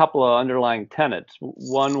were a couple of underlying tenets.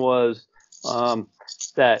 One was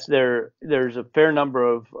that there's a fair number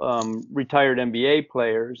of retired NBA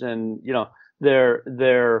players, and their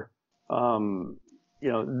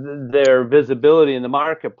visibility in the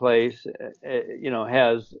marketplace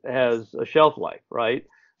has a shelf life, right?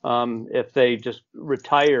 If they just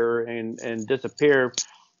retire and disappear,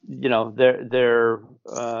 their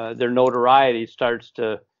notoriety starts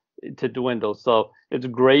to dwindle. So it's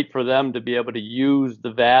great for them to be able to use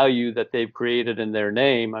the value that they've created in their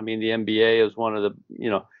name. The NBA is one of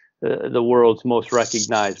the world's most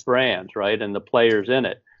recognized brands, right? And the players in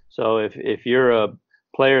it. So if you're a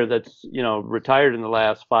player that's retired in the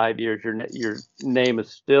last 5 years, your name is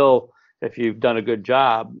still, if you've done a good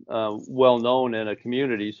job, well known in a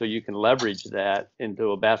community, so you can leverage that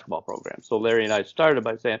into a basketball program. So Larry and I started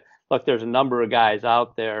by saying, look, there's a number of guys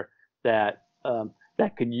out there that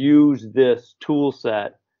could use this tool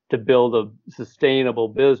set to build a sustainable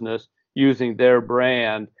business using their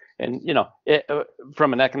brand. And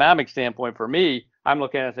from an economic standpoint, for me, I'm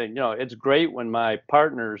looking at it saying, it's great when my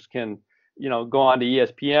partners can go on to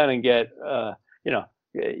ESPN and get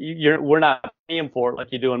we're not paying for it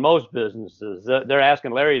like you do in most businesses. They're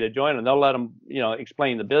asking Larry to join, and they'll let him,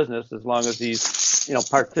 explain the business as long as he's,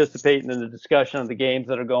 participating in the discussion of the games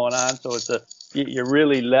that are going on. So you're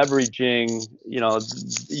really leveraging,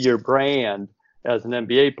 your brand as an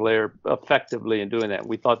NBA player effectively in doing that.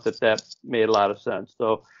 We thought that made a lot of sense.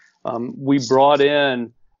 So we brought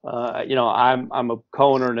in I'm a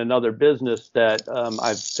co-owner in another business that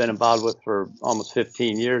I've been involved with for almost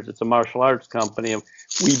 15 years. It's a martial arts company, and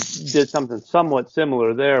we did something somewhat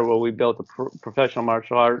similar there, where we built a professional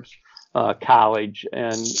martial arts college,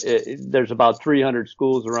 and there's about 300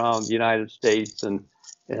 schools around the United States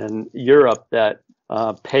and Europe that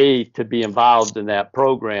pay to be involved in that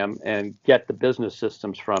program and get the business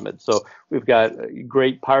systems from it. So we've got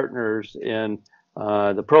great partners in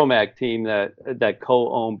the ProMac team that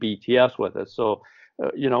co-own BTS with us. So,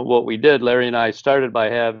 what we did, Larry and I started by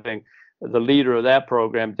having the leader of that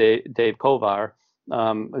program, Dave Kovar.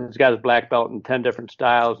 He's got his black belt in 10 different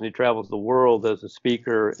styles, and he travels the world as a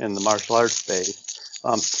speaker in the martial arts space.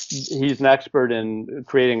 He's an expert in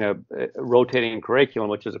creating a rotating curriculum,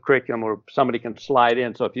 which is a curriculum where somebody can slide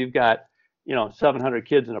in. So if you've got, 700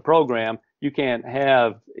 kids in a program, you can't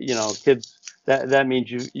have, kids. That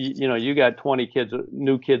means you got 20 kids,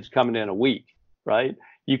 new kids coming in a week, right?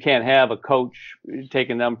 You can't have a coach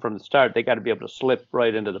taking them from the start. They got to be able to slip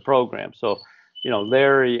right into the program. So,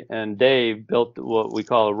 Larry and Dave built what we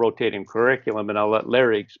call a rotating curriculum, and I'll let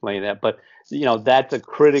Larry explain that. But, that's a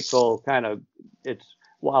critical kind of,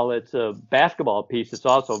 while it's a basketball piece, it's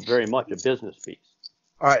also very much a business piece.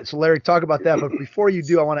 All right. So Larry, talk about that. But before you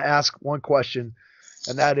do, I want to ask one question,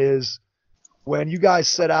 and that is, when you guys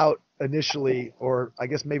set out initially, or I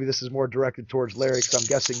guess maybe this is more directed towards Larry, because I'm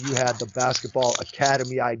guessing you had the basketball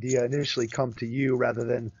academy idea initially come to you rather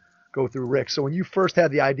than go through Rick. So when you first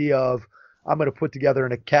had the idea of, I'm going to put together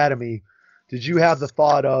an academy, did you have the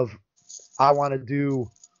thought of, I want to do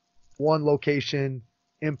one location,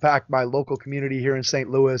 impact my local community here in St.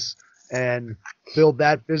 Louis, and build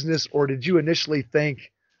that business? Or did you initially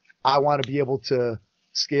think, I want to be able to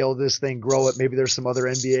scale this thing, grow it? Maybe there's some other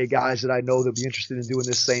NBA guys that I know that'll be interested in doing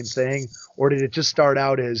this same thing. Or did it just start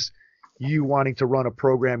out as you wanting to run a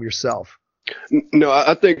program yourself? No,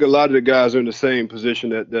 I think a lot of the guys are in the same position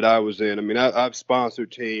that I was in. I mean, I've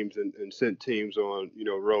sponsored teams and sent teams on,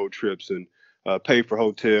 road trips and pay for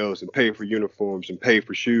hotels and pay for uniforms and pay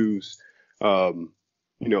for shoes.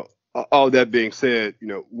 All that being said,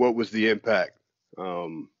 what was the impact?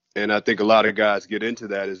 And I think a lot of guys get into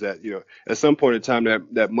that is that, at some point in time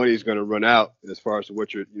that money is going to run out as far as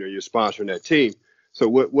what you're sponsoring that team. So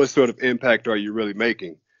what sort of impact are you really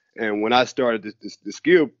making? And when I started the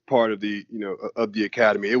skill part of the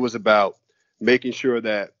academy, it was about making sure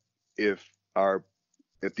that if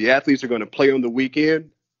the athletes are going to play on the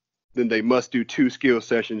weekend, then they must do 2 skill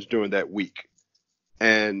sessions during that week.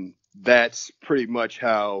 And that's pretty much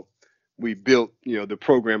how we built, the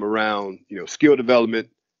program around, skill development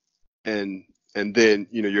and then,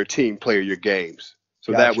 your team play your games.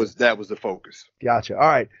 So Gotcha. that was the focus. Gotcha. All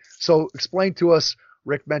right. So explain to us,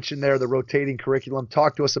 Rick mentioned there the rotating curriculum.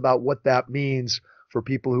 Talk to us about what that means for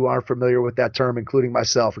people who aren't familiar with that term, including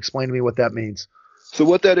myself. Explain to me what that means. So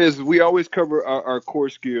what that is, we always cover our core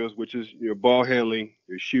skills, which is your ball handling,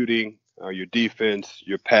 your shooting, your defense,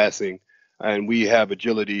 your passing, and we have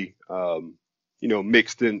agility,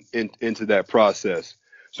 mixed into that process.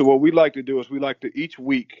 So what we like to do is we like to each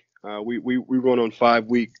week, we run on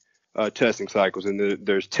 5-week testing cycles, and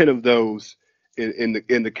there's 10 of those in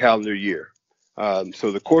the calendar year.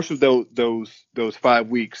 So the course of those 5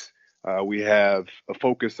 weeks, we have a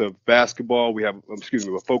focus of basketball. We have,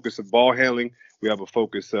 a focus of ball handling. We have a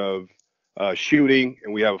focus of shooting,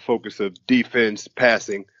 and we have a focus of defense,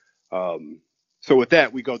 passing. So with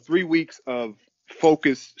that, we go 3 weeks of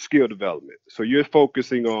focused skill development. So you're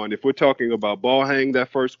focusing on, if we're talking about ball handling that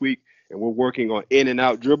first week, and we're working on in and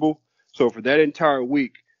out dribble. So for that entire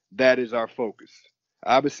week, that is our focus.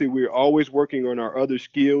 Obviously, we're always working on our other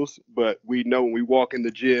skills, but we know when we walk in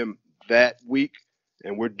the gym that week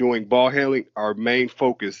and we're doing ball handling, our main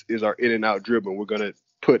focus is our in and out dribble. We're going to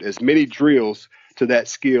put as many drills to that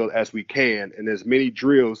skill as we can, and as many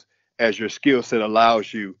drills as your skill set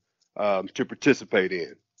allows you to participate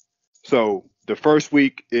in. So the first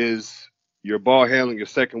week is your ball handling, your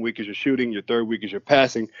second week is your shooting, your third week is your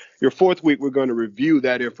passing. Your fourth week, we're going to review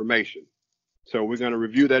that information. So we're going to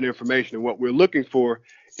review that information, and what we're looking for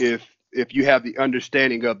if you have the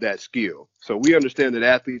understanding of that skill. So we understand that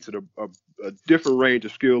athletes at a different range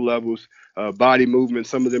of skill levels, body movement,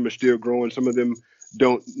 some of them are still growing, some of them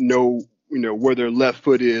don't know, where their left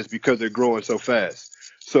foot is because they're growing so fast.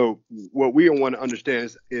 So what we want to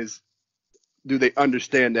understand is do they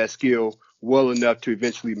understand that skill well enough to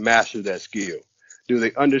eventually master that skill? Do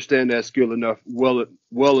they understand that skill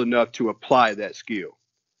well enough to apply that skill?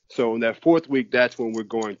 So in that fourth week, that's when we're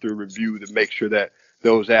going through review to make sure that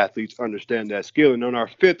those athletes understand that skill. And on our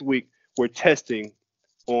fifth week, we're testing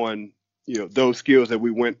on, those skills that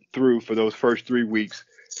we went through for those first 3 weeks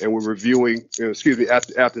and we're reviewing.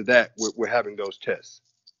 After that, we're having those tests.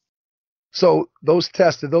 So do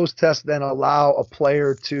those tests then allow a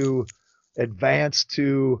player to advance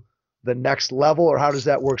to the next level, or how does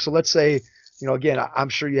that work? So let's say, again, I'm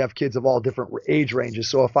sure you have kids of all different age ranges.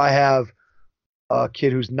 So if I have a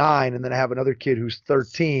kid who's 9 and then I have another kid who's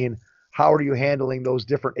 13, how are you handling those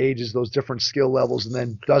different ages, those different skill levels? And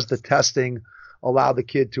then does the testing allow the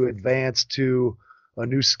kid to advance to a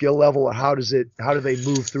new skill level, or how do they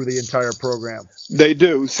move through the entire program? They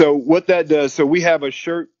do. So what that does, so we have a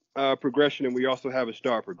shirt progression, and we also have a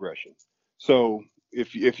star progression. So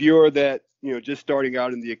if you're that, just starting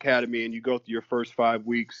out in the academy and you go through your first 5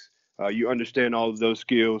 weeks, you understand all of those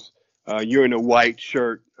skills. You're in a white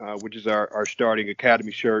shirt, which is our starting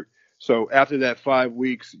academy shirt. So after that 5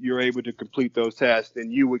 weeks, you're able to complete those tasks,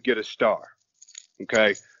 and you would get a star.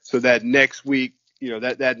 Okay. So that next week,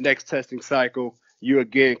 that next testing cycle, you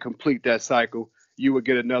again complete that cycle, you would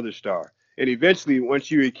get another star. And eventually,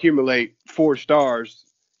 once you accumulate 4 stars,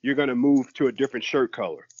 you're going to move to a different shirt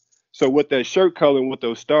color. So what that shirt color and what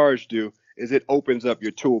those stars do is it opens up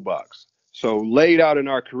your toolbox. So laid out in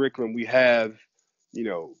our curriculum, we have,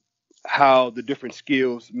 how the different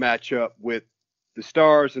skills match up with the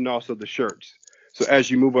stars and also the shirts. So as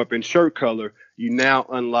you move up in shirt color, you now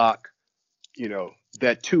unlock,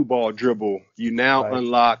 that 2-ball dribble. You now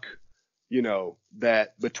unlock,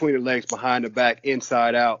 that between the legs, behind the back,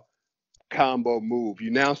 inside out combo move. You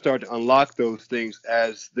now start to unlock those things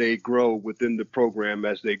as they grow within the program,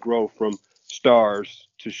 as they grow from stars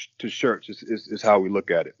to shirts is how we look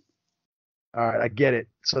at it. All right, I get it.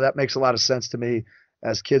 So that makes a lot of sense to me.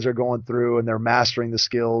 As kids are going through and they're mastering the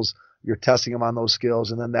skills, you're testing them on those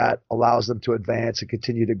skills, and then that allows them to advance and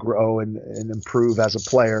continue to grow and improve as a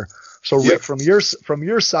player. So Rick, from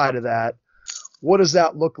your side of that, what does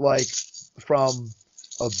that look like from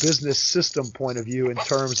a business system point of view in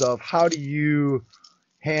terms of how do you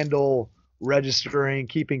handle registering,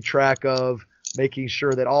 keeping track of, making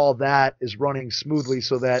sure that all that is running smoothly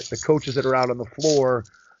so that the coaches that are out on the floor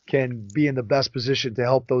can be in the best position to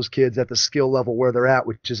help those kids at the skill level where they're at,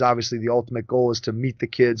 which is obviously the ultimate goal, is to meet the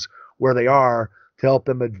kids where they are, to help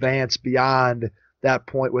them advance beyond that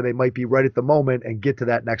point where they might be right at the moment and get to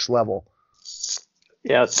that next level.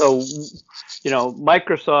 Yeah, so,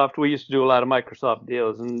 Microsoft, we used to do a lot of Microsoft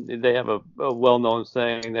deals, and they have a well-known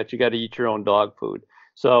saying that you got to eat your own dog food.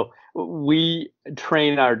 So we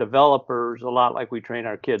train our developers a lot like we train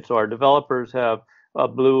our kids. So our developers have a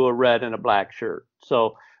blue, a red, and a black shirt.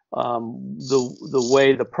 So the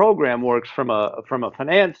way the program works from a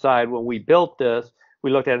finance side, when we built this, we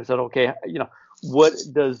looked at it and said, okay, what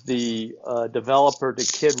does the developer to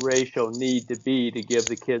kid ratio need to be to give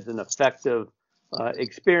the kids an effective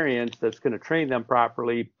experience that's going to train them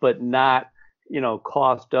properly, but not,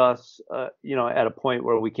 cost us, at a point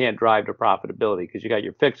where we can't drive to profitability, because you got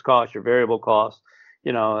your fixed costs, your variable costs,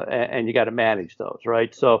 and you got to manage those,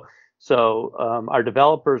 right? So our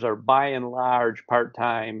developers are by and large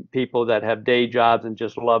part-time people that have day jobs and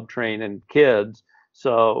just love training kids.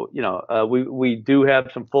 So, we do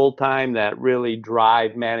have some full-time that really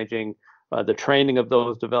drive managing the training of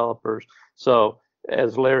those developers. So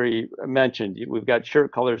as Larry mentioned, we've got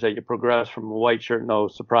shirt colors that you progress from a white shirt, no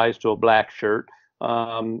surprise, to a black shirt,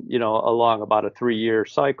 along about a 3-year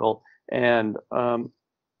cycle. And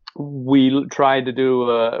we try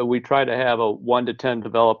to have a 1 to 10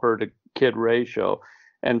 developer to kid ratio.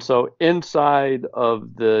 And so inside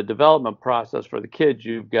of the development process for the kids,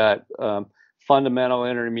 you've got fundamental,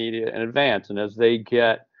 intermediate, and advanced. And as they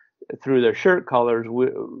get through their shirt colors,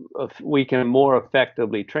 we can more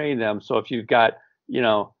effectively train them. So if you've got,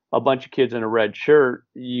 a bunch of kids in a red shirt,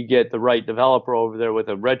 you get the right developer over there with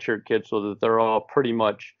a red shirt kid so that they're all pretty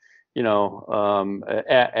much,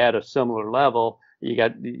 at a similar level. You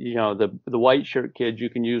got, the white shirt kids, you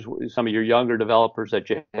can use some of your younger developers that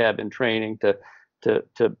you have in training to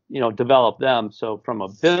develop them. So from a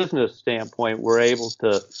business standpoint, we're able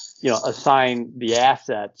to, assign the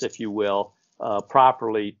assets, if you will,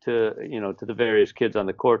 properly to the various kids on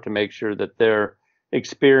the court to make sure that their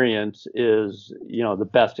experience is, the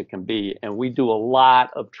best it can be. And we do a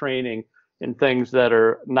lot of training in things that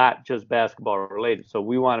are not just basketball related. So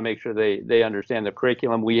we want to make sure they understand the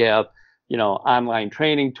curriculum. We have, online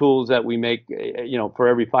training tools that we make, for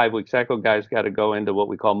every 5-week cycle, guys got to go into what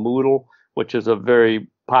we call Moodle, which is a very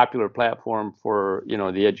popular platform for,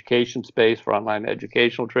 the education space, for online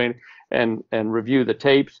educational training, and review the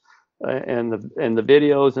tapes and the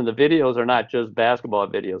videos. And the videos are not just basketball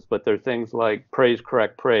videos, but they're things like praise,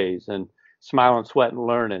 correct, praise, and smile and sweat and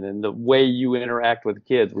learning, and the way you interact with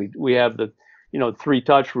kids. We have the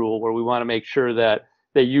 3-touch rule, where we want to make sure that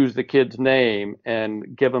they use the kid's name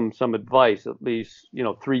and give them some advice at least,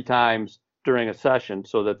 3 times during a session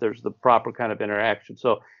so that there's the proper kind of interaction.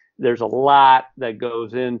 So there's a lot that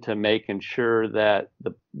goes into making sure that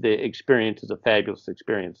the experience is a fabulous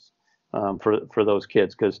experience for those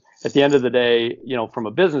kids. Because at the end of the day, from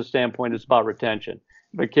a business standpoint, it's about retention.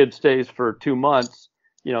 If a kid stays for 2 months,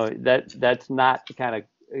 that's not the kind of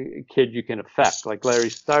kid you can affect. Like Larry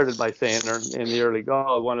started by saying in the early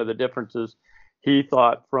go, one of the differences he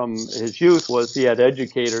thought from his youth was he had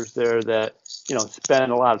educators there that,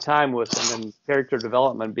 spend a lot of time with him, and character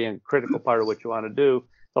development being a critical part of what you want to do.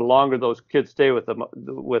 The longer those kids stay with us,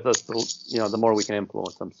 the more we can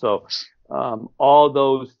influence them. So all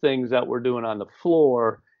those things that we're doing on the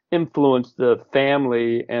floor influence the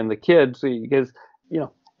family and the kids, because,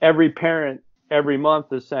 every parent every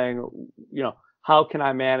month is saying, how can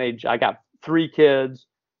I manage? I got 3 kids.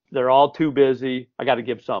 They're all too busy. I got to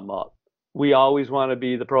give something up. We always want to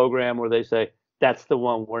be the program where they say, that's the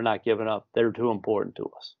one we're not giving up. They're too important to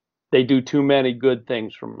us. They do too many good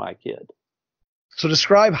things for my kid. So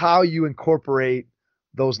describe how you incorporate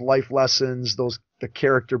those life lessons, the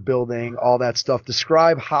character building, all that stuff.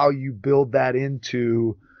 Describe how you build that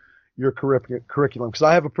into your curriculum, because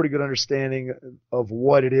I have a pretty good understanding of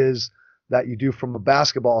what it is that you do from a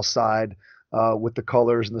basketball side with the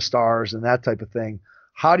colors and the stars and that type of thing.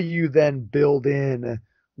 How do you then build in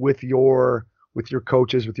with your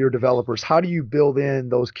coaches, with your developers? How do you build in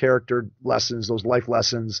those character lessons, those life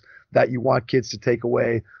lessons that you want kids to take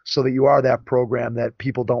away so that you are that program that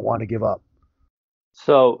people don't want to give up?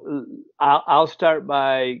 So I'll start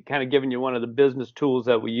by kind of giving you one of the business tools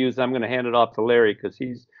that we use. I'm going to hand it off to Larry because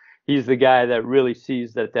he's the guy that really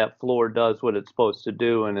sees that floor does what it's supposed to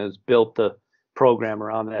do and has built the program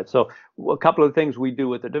around that. So a couple of things we do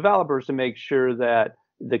with the developers to make sure that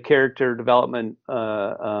the character development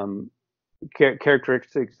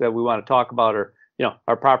characteristics that we want to talk about are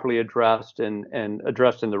properly addressed and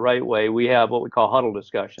addressed in the right way. We have what we call huddle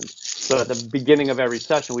discussions. So at the beginning of every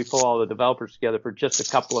session, we pull all the developers together for just a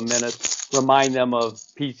couple of minutes, remind them of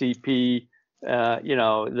PCP,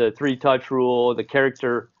 the 3-touch rule, the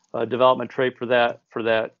character development trait for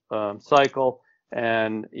that cycle,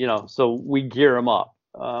 and so we gear them up.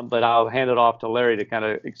 But I'll hand it off to Larry to kind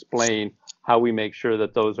of explain how we make sure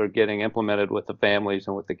that those are getting implemented with the families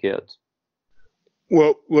and with the kids.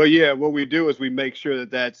 Well, yeah. What we do is we make sure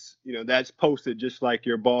that's posted just like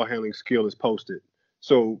your ball handling skill is posted.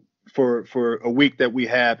 So for a week that we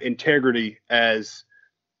have integrity as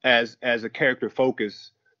a character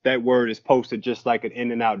focus, that word is posted just like an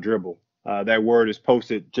in and out dribble. That word is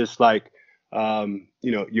posted just like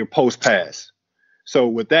your post pass. So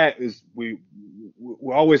with that is we're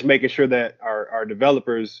always making sure that our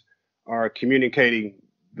developers are communicating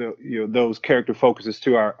those character focuses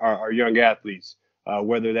to our young athletes,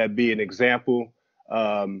 whether that be an example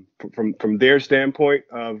from their standpoint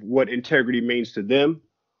of what integrity means to them,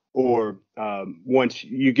 or once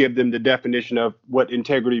you give them the definition of what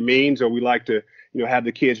integrity means, or we like to have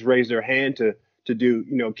the kids raise their hand to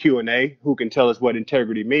do Q&A, who can tell us what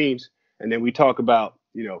integrity means, and then we talk about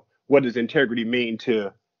what does integrity mean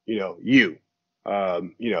to you,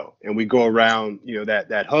 and we go around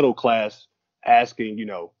that huddle class asking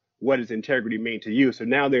what does integrity mean to you. So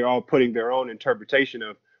now they're all putting their own interpretation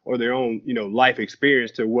of, or their own life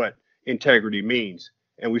experience to what integrity means,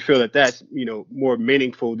 and we feel that that's more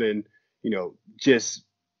meaningful than just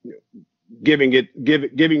giving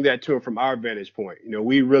that to them from our vantage point.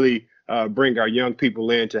 We really bring our young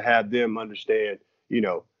people in to have them understand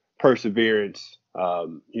perseverance,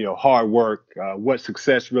 hard work, what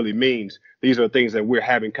success really means. These are things that we're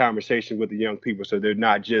having conversations with the young people, so they're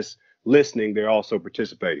not just listening, they're also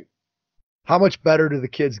participating. How much better do the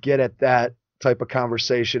kids get at that type of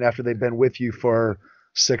conversation after they've been with you for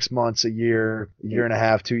 6 months, a year and a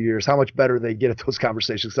half, 2 years? How much better they get at those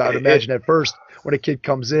conversations? I would imagine at first when a kid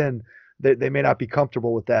comes in, they may not be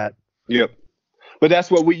comfortable with that. Yep. But that's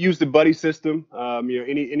what we use, the buddy system.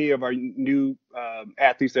 Any of our new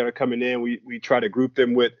athletes that are coming in, we try to group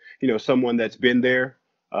them with, someone that's been there.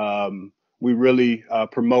 We really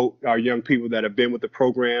promote our young people that have been with the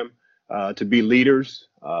program to be leaders.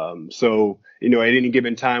 So at any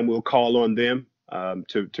given time, we'll call on them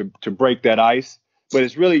to break that ice. But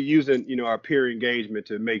it's really using, our peer engagement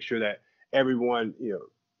to make sure that everyone,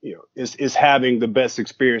 is having the best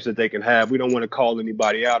experience that they can have. We don't want to call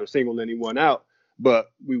anybody out or single anyone out,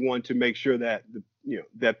 but we want to make sure that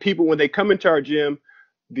that people, when they come into our gym,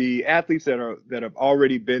 the athletes that have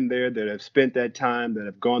already been there, that have spent that time, that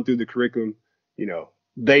have gone through the curriculum,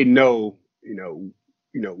 they know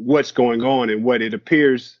what's going on and what it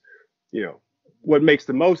appears, what makes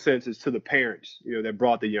the most sense is to the parents, that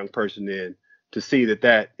brought the young person in, to see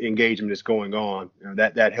that engagement is going on.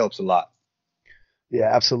 That helps a lot. Yeah,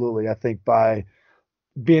 absolutely. I think by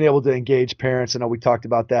being able to engage parents, I know we talked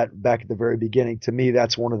about that back at the very beginning. To me,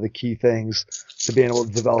 that's one of the key things to being able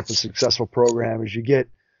to develop a successful program is you get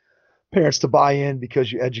parents to buy in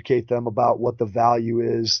because you educate them about what the value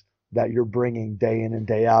is that you're bringing day in and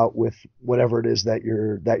day out with whatever it is that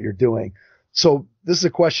you're doing. So this is a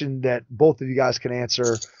question that both of you guys can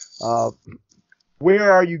answer.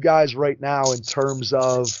 Where are you guys right now in terms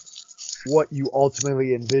of what you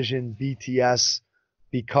ultimately envision BTS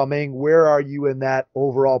becoming? Where are you in that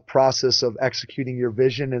overall process of executing your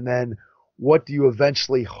vision? And then what do you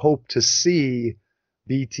eventually hope to see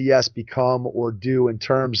BTS become or do in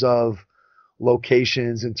terms of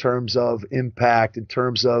locations, in terms of impact, in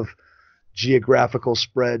terms of geographical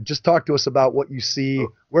spread? Just talk to us about what you see,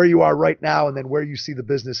 where you are right now, and then where you see the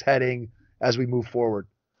business heading as we move forward.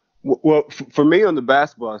 Well, for me on the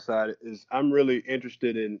basketball side is I'm really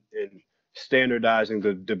interested in standardizing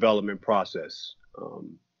the development process.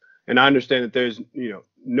 And I understand that there's,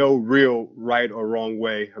 no real right or wrong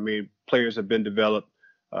way. I mean, players have been developed,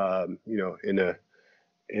 in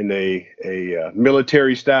a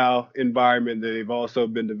military style environment. They've also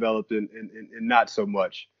been developed in not so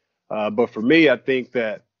much. But for me, I think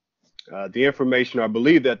that I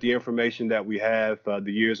believe that the information that we have,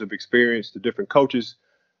 the years of experience, the different coaches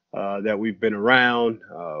that we've been around,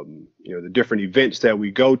 the different events that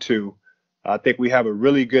we go to, I think we have a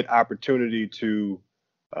really good opportunity to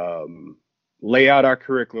lay out our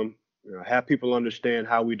curriculum, have people understand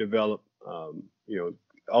how we develop.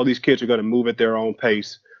 All these kids are going to move at their own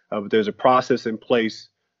pace, but there's a process in place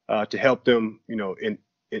to help them, in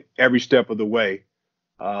every step of the way.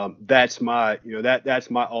 That's my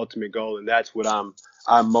ultimate goal, and that's what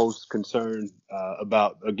I'm most concerned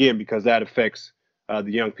about. Again, because that affects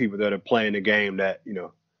the young people that are playing the game that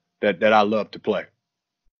I love to play.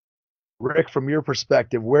 Rick, from your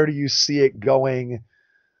perspective, where do you see it going?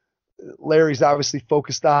 Larry's obviously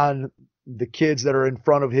focused on the kids that are in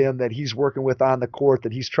front of him that he's working with on the court,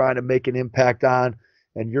 that he's trying to make an impact on,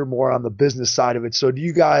 and you're more on the business side of it. So do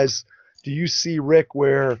you see, Rick,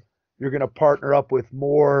 where you're going to partner up with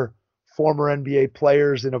more former NBA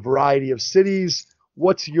players in a variety of cities?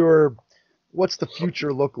 What's the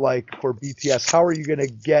future look like for BTS? How are you going to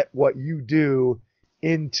get what you do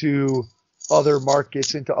into other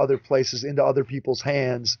markets, into other places, into other people's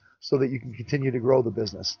hands so that you can continue to grow the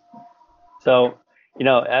business? So,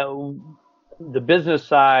 the business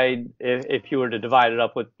side, if you were to divide it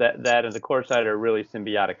up with that and the court side, are really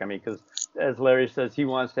symbiotic. I mean, because as Larry says, he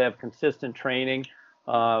wants to have consistent training,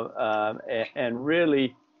 and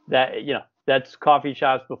really that's coffee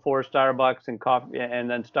shops before Starbucks and coffee and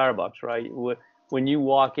then Starbucks, right? When you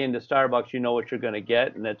walk into Starbucks, you know what you're going to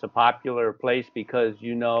get, and it's a popular place because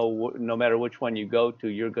no matter which one you go to,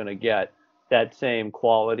 you're going to get that same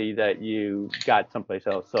quality that you got someplace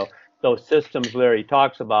else. So those systems Larry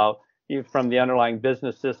talks about, from the underlying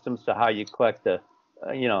business systems to how you collect the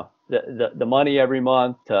money every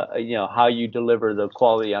month, to how you deliver the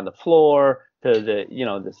quality on the floor, to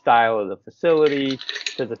the style of the facility,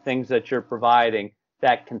 to the things that you're providing.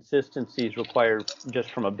 That consistency is required just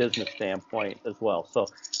from a business standpoint as well. So,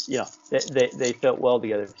 they fit well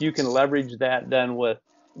together. If you can leverage that then with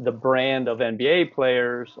the brand of NBA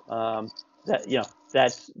players,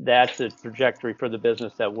 that's a trajectory for the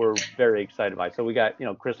business that we're very excited by. So we got,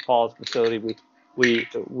 Chris Paul's facility. We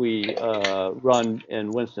run in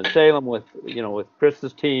Winston-Salem with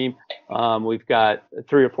Chris's team. We've got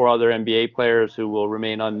 3 or 4 other NBA players who will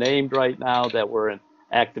remain unnamed right now that we're in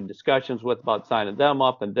active discussions with about signing them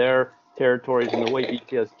up in their territories. And the way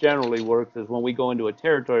BTS generally works is when we go into a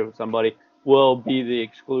territory with somebody, we'll be the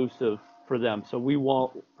exclusive for them. So we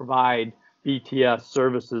won't provide BTS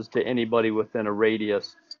services to anybody within a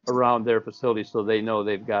radius around their facility, so they know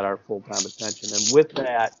they've got our full-time attention. And with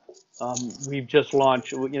that, we've just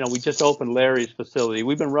launched, we just opened Larry's facility.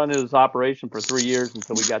 We've been running this operation for 3 years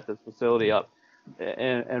until we got this facility up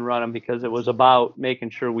and run them, because it was about making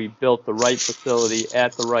sure we built the right facility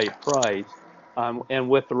at the right price, and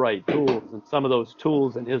with the right tools. And some of those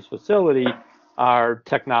tools in his facility are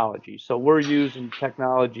technology. So we're using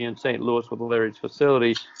technology in St. Louis with Larry's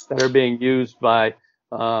facility that are being used by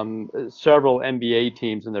several NBA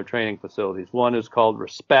teams in their training facilities. One is called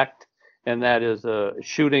Respect, and that is a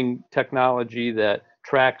shooting technology that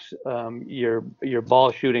tracks your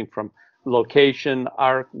ball shooting from location,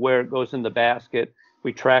 arc, where it goes in the basket.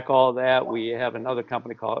 We track all that. We have another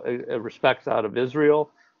company called Respects out of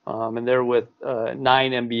Israel, and they're with 9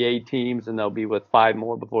 NBA teams, and they'll be with 5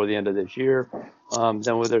 more before the end of this year. Then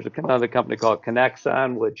there's another company called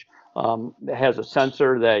Connexon, which has a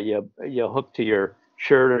sensor that you hook to your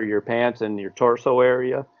shirt or your pants and your torso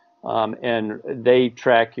area, and they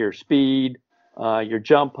track your speed, your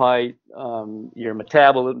jump height, your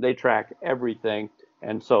metabolism. They track everything.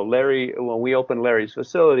 And so when we open Larry's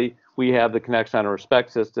facility, we have the Connexon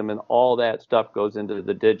Respect system, and all that stuff goes into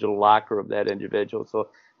the digital locker of that individual. So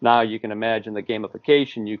now you can imagine the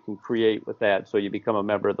gamification you can create with that. So you become a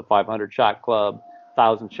member of the 500 shot club,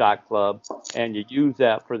 1,000 shot club, and you use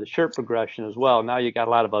that for the shirt progression as well. Now you got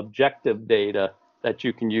a lot of objective data that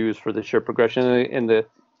you can use for the shirt progression, and the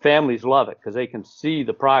families love it because they can see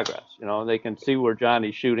the progress. They can see where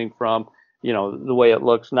Johnny's shooting from, the way it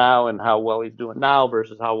looks now and how well he's doing now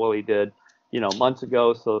versus how well he did, months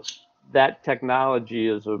ago. So that technology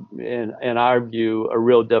is, in our view, a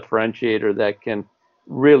real differentiator that can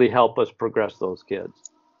really help us progress those kids.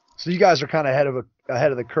 So you guys are kind of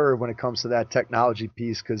ahead of the curve when it comes to that technology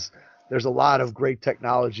piece, because there's a lot of great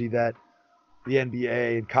technology that the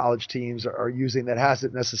NBA and college teams are using that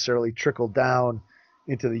hasn't necessarily trickled down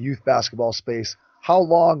into the youth basketball space. How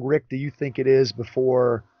long, Rick, do you think it is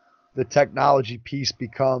before the technology piece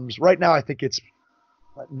becomes, right now I think it's,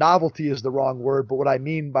 novelty is the wrong word, but what I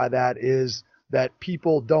mean by that is that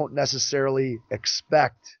people don't necessarily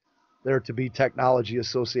expect there to be technology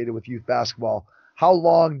associated with youth basketball. How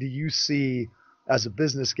long do you see, as a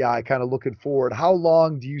business guy kind of looking forward, how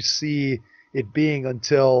long do you see it being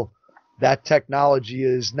until that technology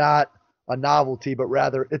is not a novelty, but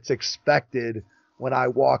rather it's expected when I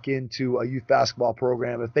walk into a youth basketball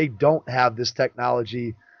program? If they don't have this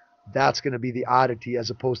technology, that's going to be the oddity,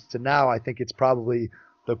 as opposed to now, I think it's probably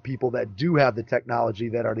the people that do have the technology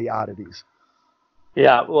that are the oddities.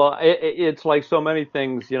 Yeah, well, it's like so many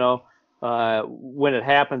things, when it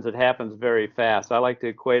happens very fast. I like to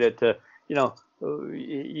equate it to, you're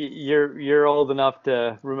old enough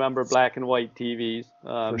to remember black and white TVs,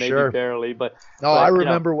 maybe sure. Barely, but I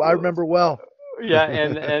remember well. Yeah,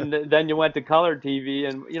 and then you went to color TV,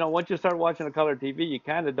 and once you start watching a color TV, you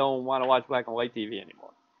kind of don't want to watch black and white TV anymore.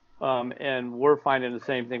 And we're finding the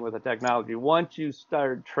same thing with the technology. Once you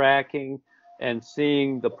start tracking and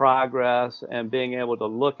seeing the progress and being able to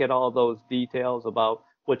look at all those details about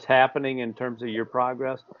what's happening in terms of your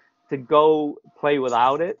progress, to go play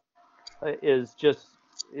without it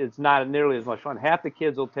it's not nearly as much fun. Half the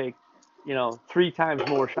kids will take 3 times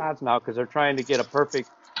more shots now because they're trying to get a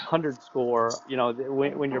perfect 100 score.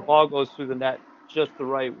 When your ball goes through the net just the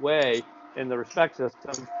right way in the respect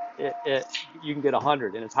system, you can get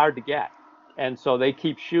 100, and it's hard to get. And so they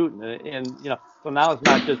keep shooting, and so now it's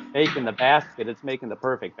not just making the basket, it's making the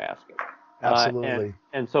perfect basket. Absolutely.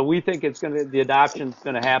 And so we think the adoption's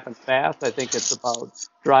going to happen fast. I think it's about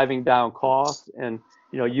driving down costs, and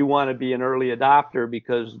you want to be an early adopter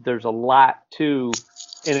because there's a lot to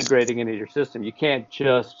integrating into your system. You can't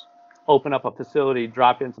just open up a facility,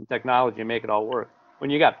 drop in some technology, and make it all work. When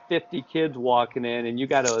you got 50 kids walking in and you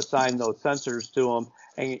got to assign those sensors to them,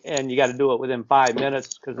 and you got to do it within 5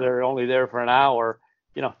 minutes because they're only there for an hour,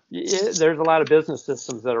 there's a lot of business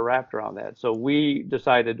systems that are wrapped around that. So we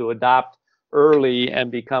decided to adopt early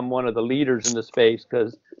and become one of the leaders in the space,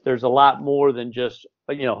 because there's a lot more than just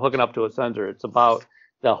hooking up to a sensor. It's about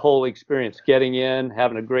the whole experience, getting in,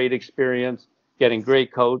 having a great experience, getting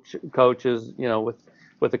great coaches,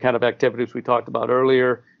 with the kind of activities we talked about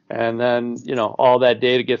earlier. And then, all that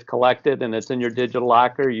data gets collected and it's in your digital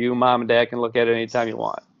locker. You, mom, and dad can look at it anytime you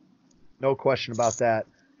want. No question about that.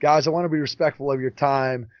 Guys, I want to be respectful of your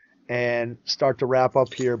time and start to wrap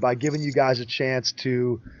up here by giving you guys a chance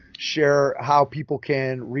to share how people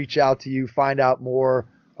can reach out to you, find out more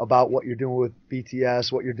about what you're doing with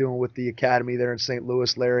BTS, what you're doing with the academy there in St.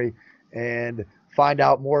 Louis, Larry, and find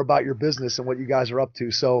out more about your business and what you guys are up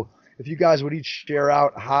to. So if you guys would each share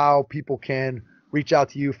out how people can reach out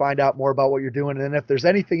to you, find out more about what you're doing, and then if there's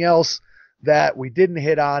anything else that we didn't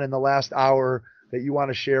hit on in the last hour that you want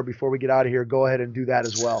to share before we get out of here, go ahead and do that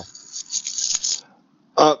as well.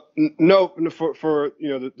 No, for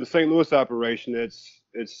the St. Louis operation, it's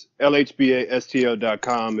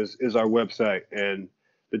lhbastl.com is our website, and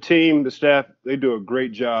the team, the staff, they do a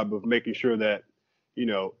great job of making sure that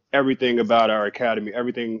everything about our academy,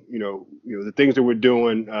 everything the things that we're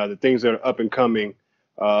doing, the things that are up and coming,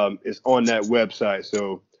 is on that website.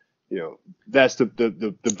 So that's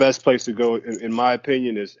the best place to go, in my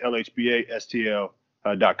opinion, is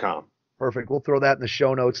lhbastl.com. Perfect. We'll throw that in the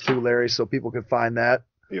show notes too, Larry, so people can find that.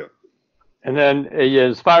 Yeah. And then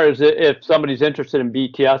as far as if somebody's interested in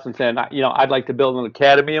BTS and saying, I'd like to build an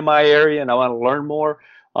academy in my area and I want to learn more,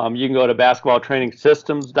 you can go to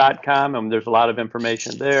basketballtrainingsystems.com, and there's a lot of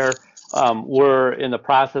information there. We're in the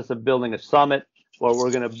process of building a summit where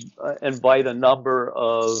we're going to invite a number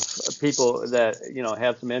of people that,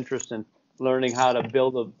 have some interest in learning how to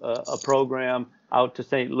build a program out to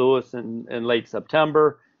St. Louis in late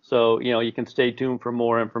September. So, you can stay tuned for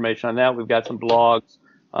more information on that. We've got some blogs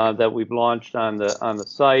that we've launched on the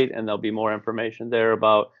site, and there'll be more information there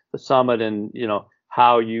about the summit and,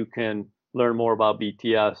 how you can learn more about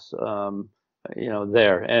BTS,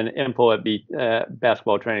 there. And info at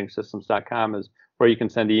basketballtrainingsystems.com is where you can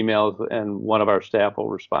send emails, and one of our staff will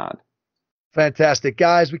respond. Fantastic.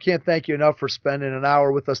 Guys, we can't thank you enough for spending an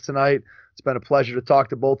hour with us tonight. It's been a pleasure to talk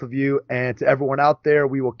to both of you, and to everyone out there,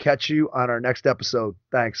 we will catch you on our next episode.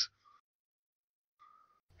 Thanks.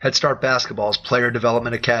 Head Start Basketball's Player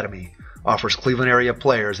Development Academy offers Cleveland area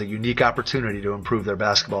players a unique opportunity to improve their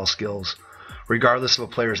basketball skills. Regardless of a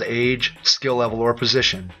player's age, skill level, or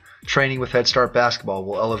position, training with Head Start Basketball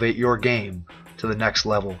will elevate your game to the next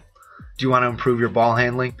level. Do you want to improve your ball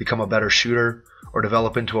handling, become a better shooter, or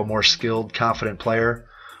develop into a more skilled, confident player?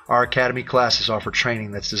 Our Academy classes offer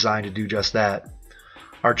training that's designed to do just that.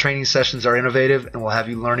 Our training sessions are innovative and will have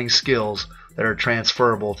you learning skills that are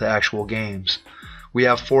transferable to actual games. We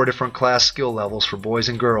have 4 different class skill levels for boys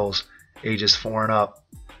and girls, ages 4 and up.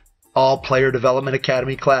 All Player Development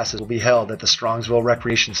Academy classes will be held at the Strongsville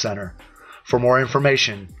Recreation Center. For more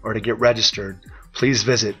information or to get registered, please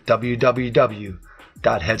visit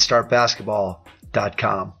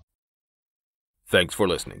www.headstartbasketball.com. Thanks for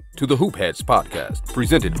listening to the Hoop Heads podcast,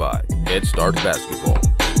 presented by Head Start Basketball.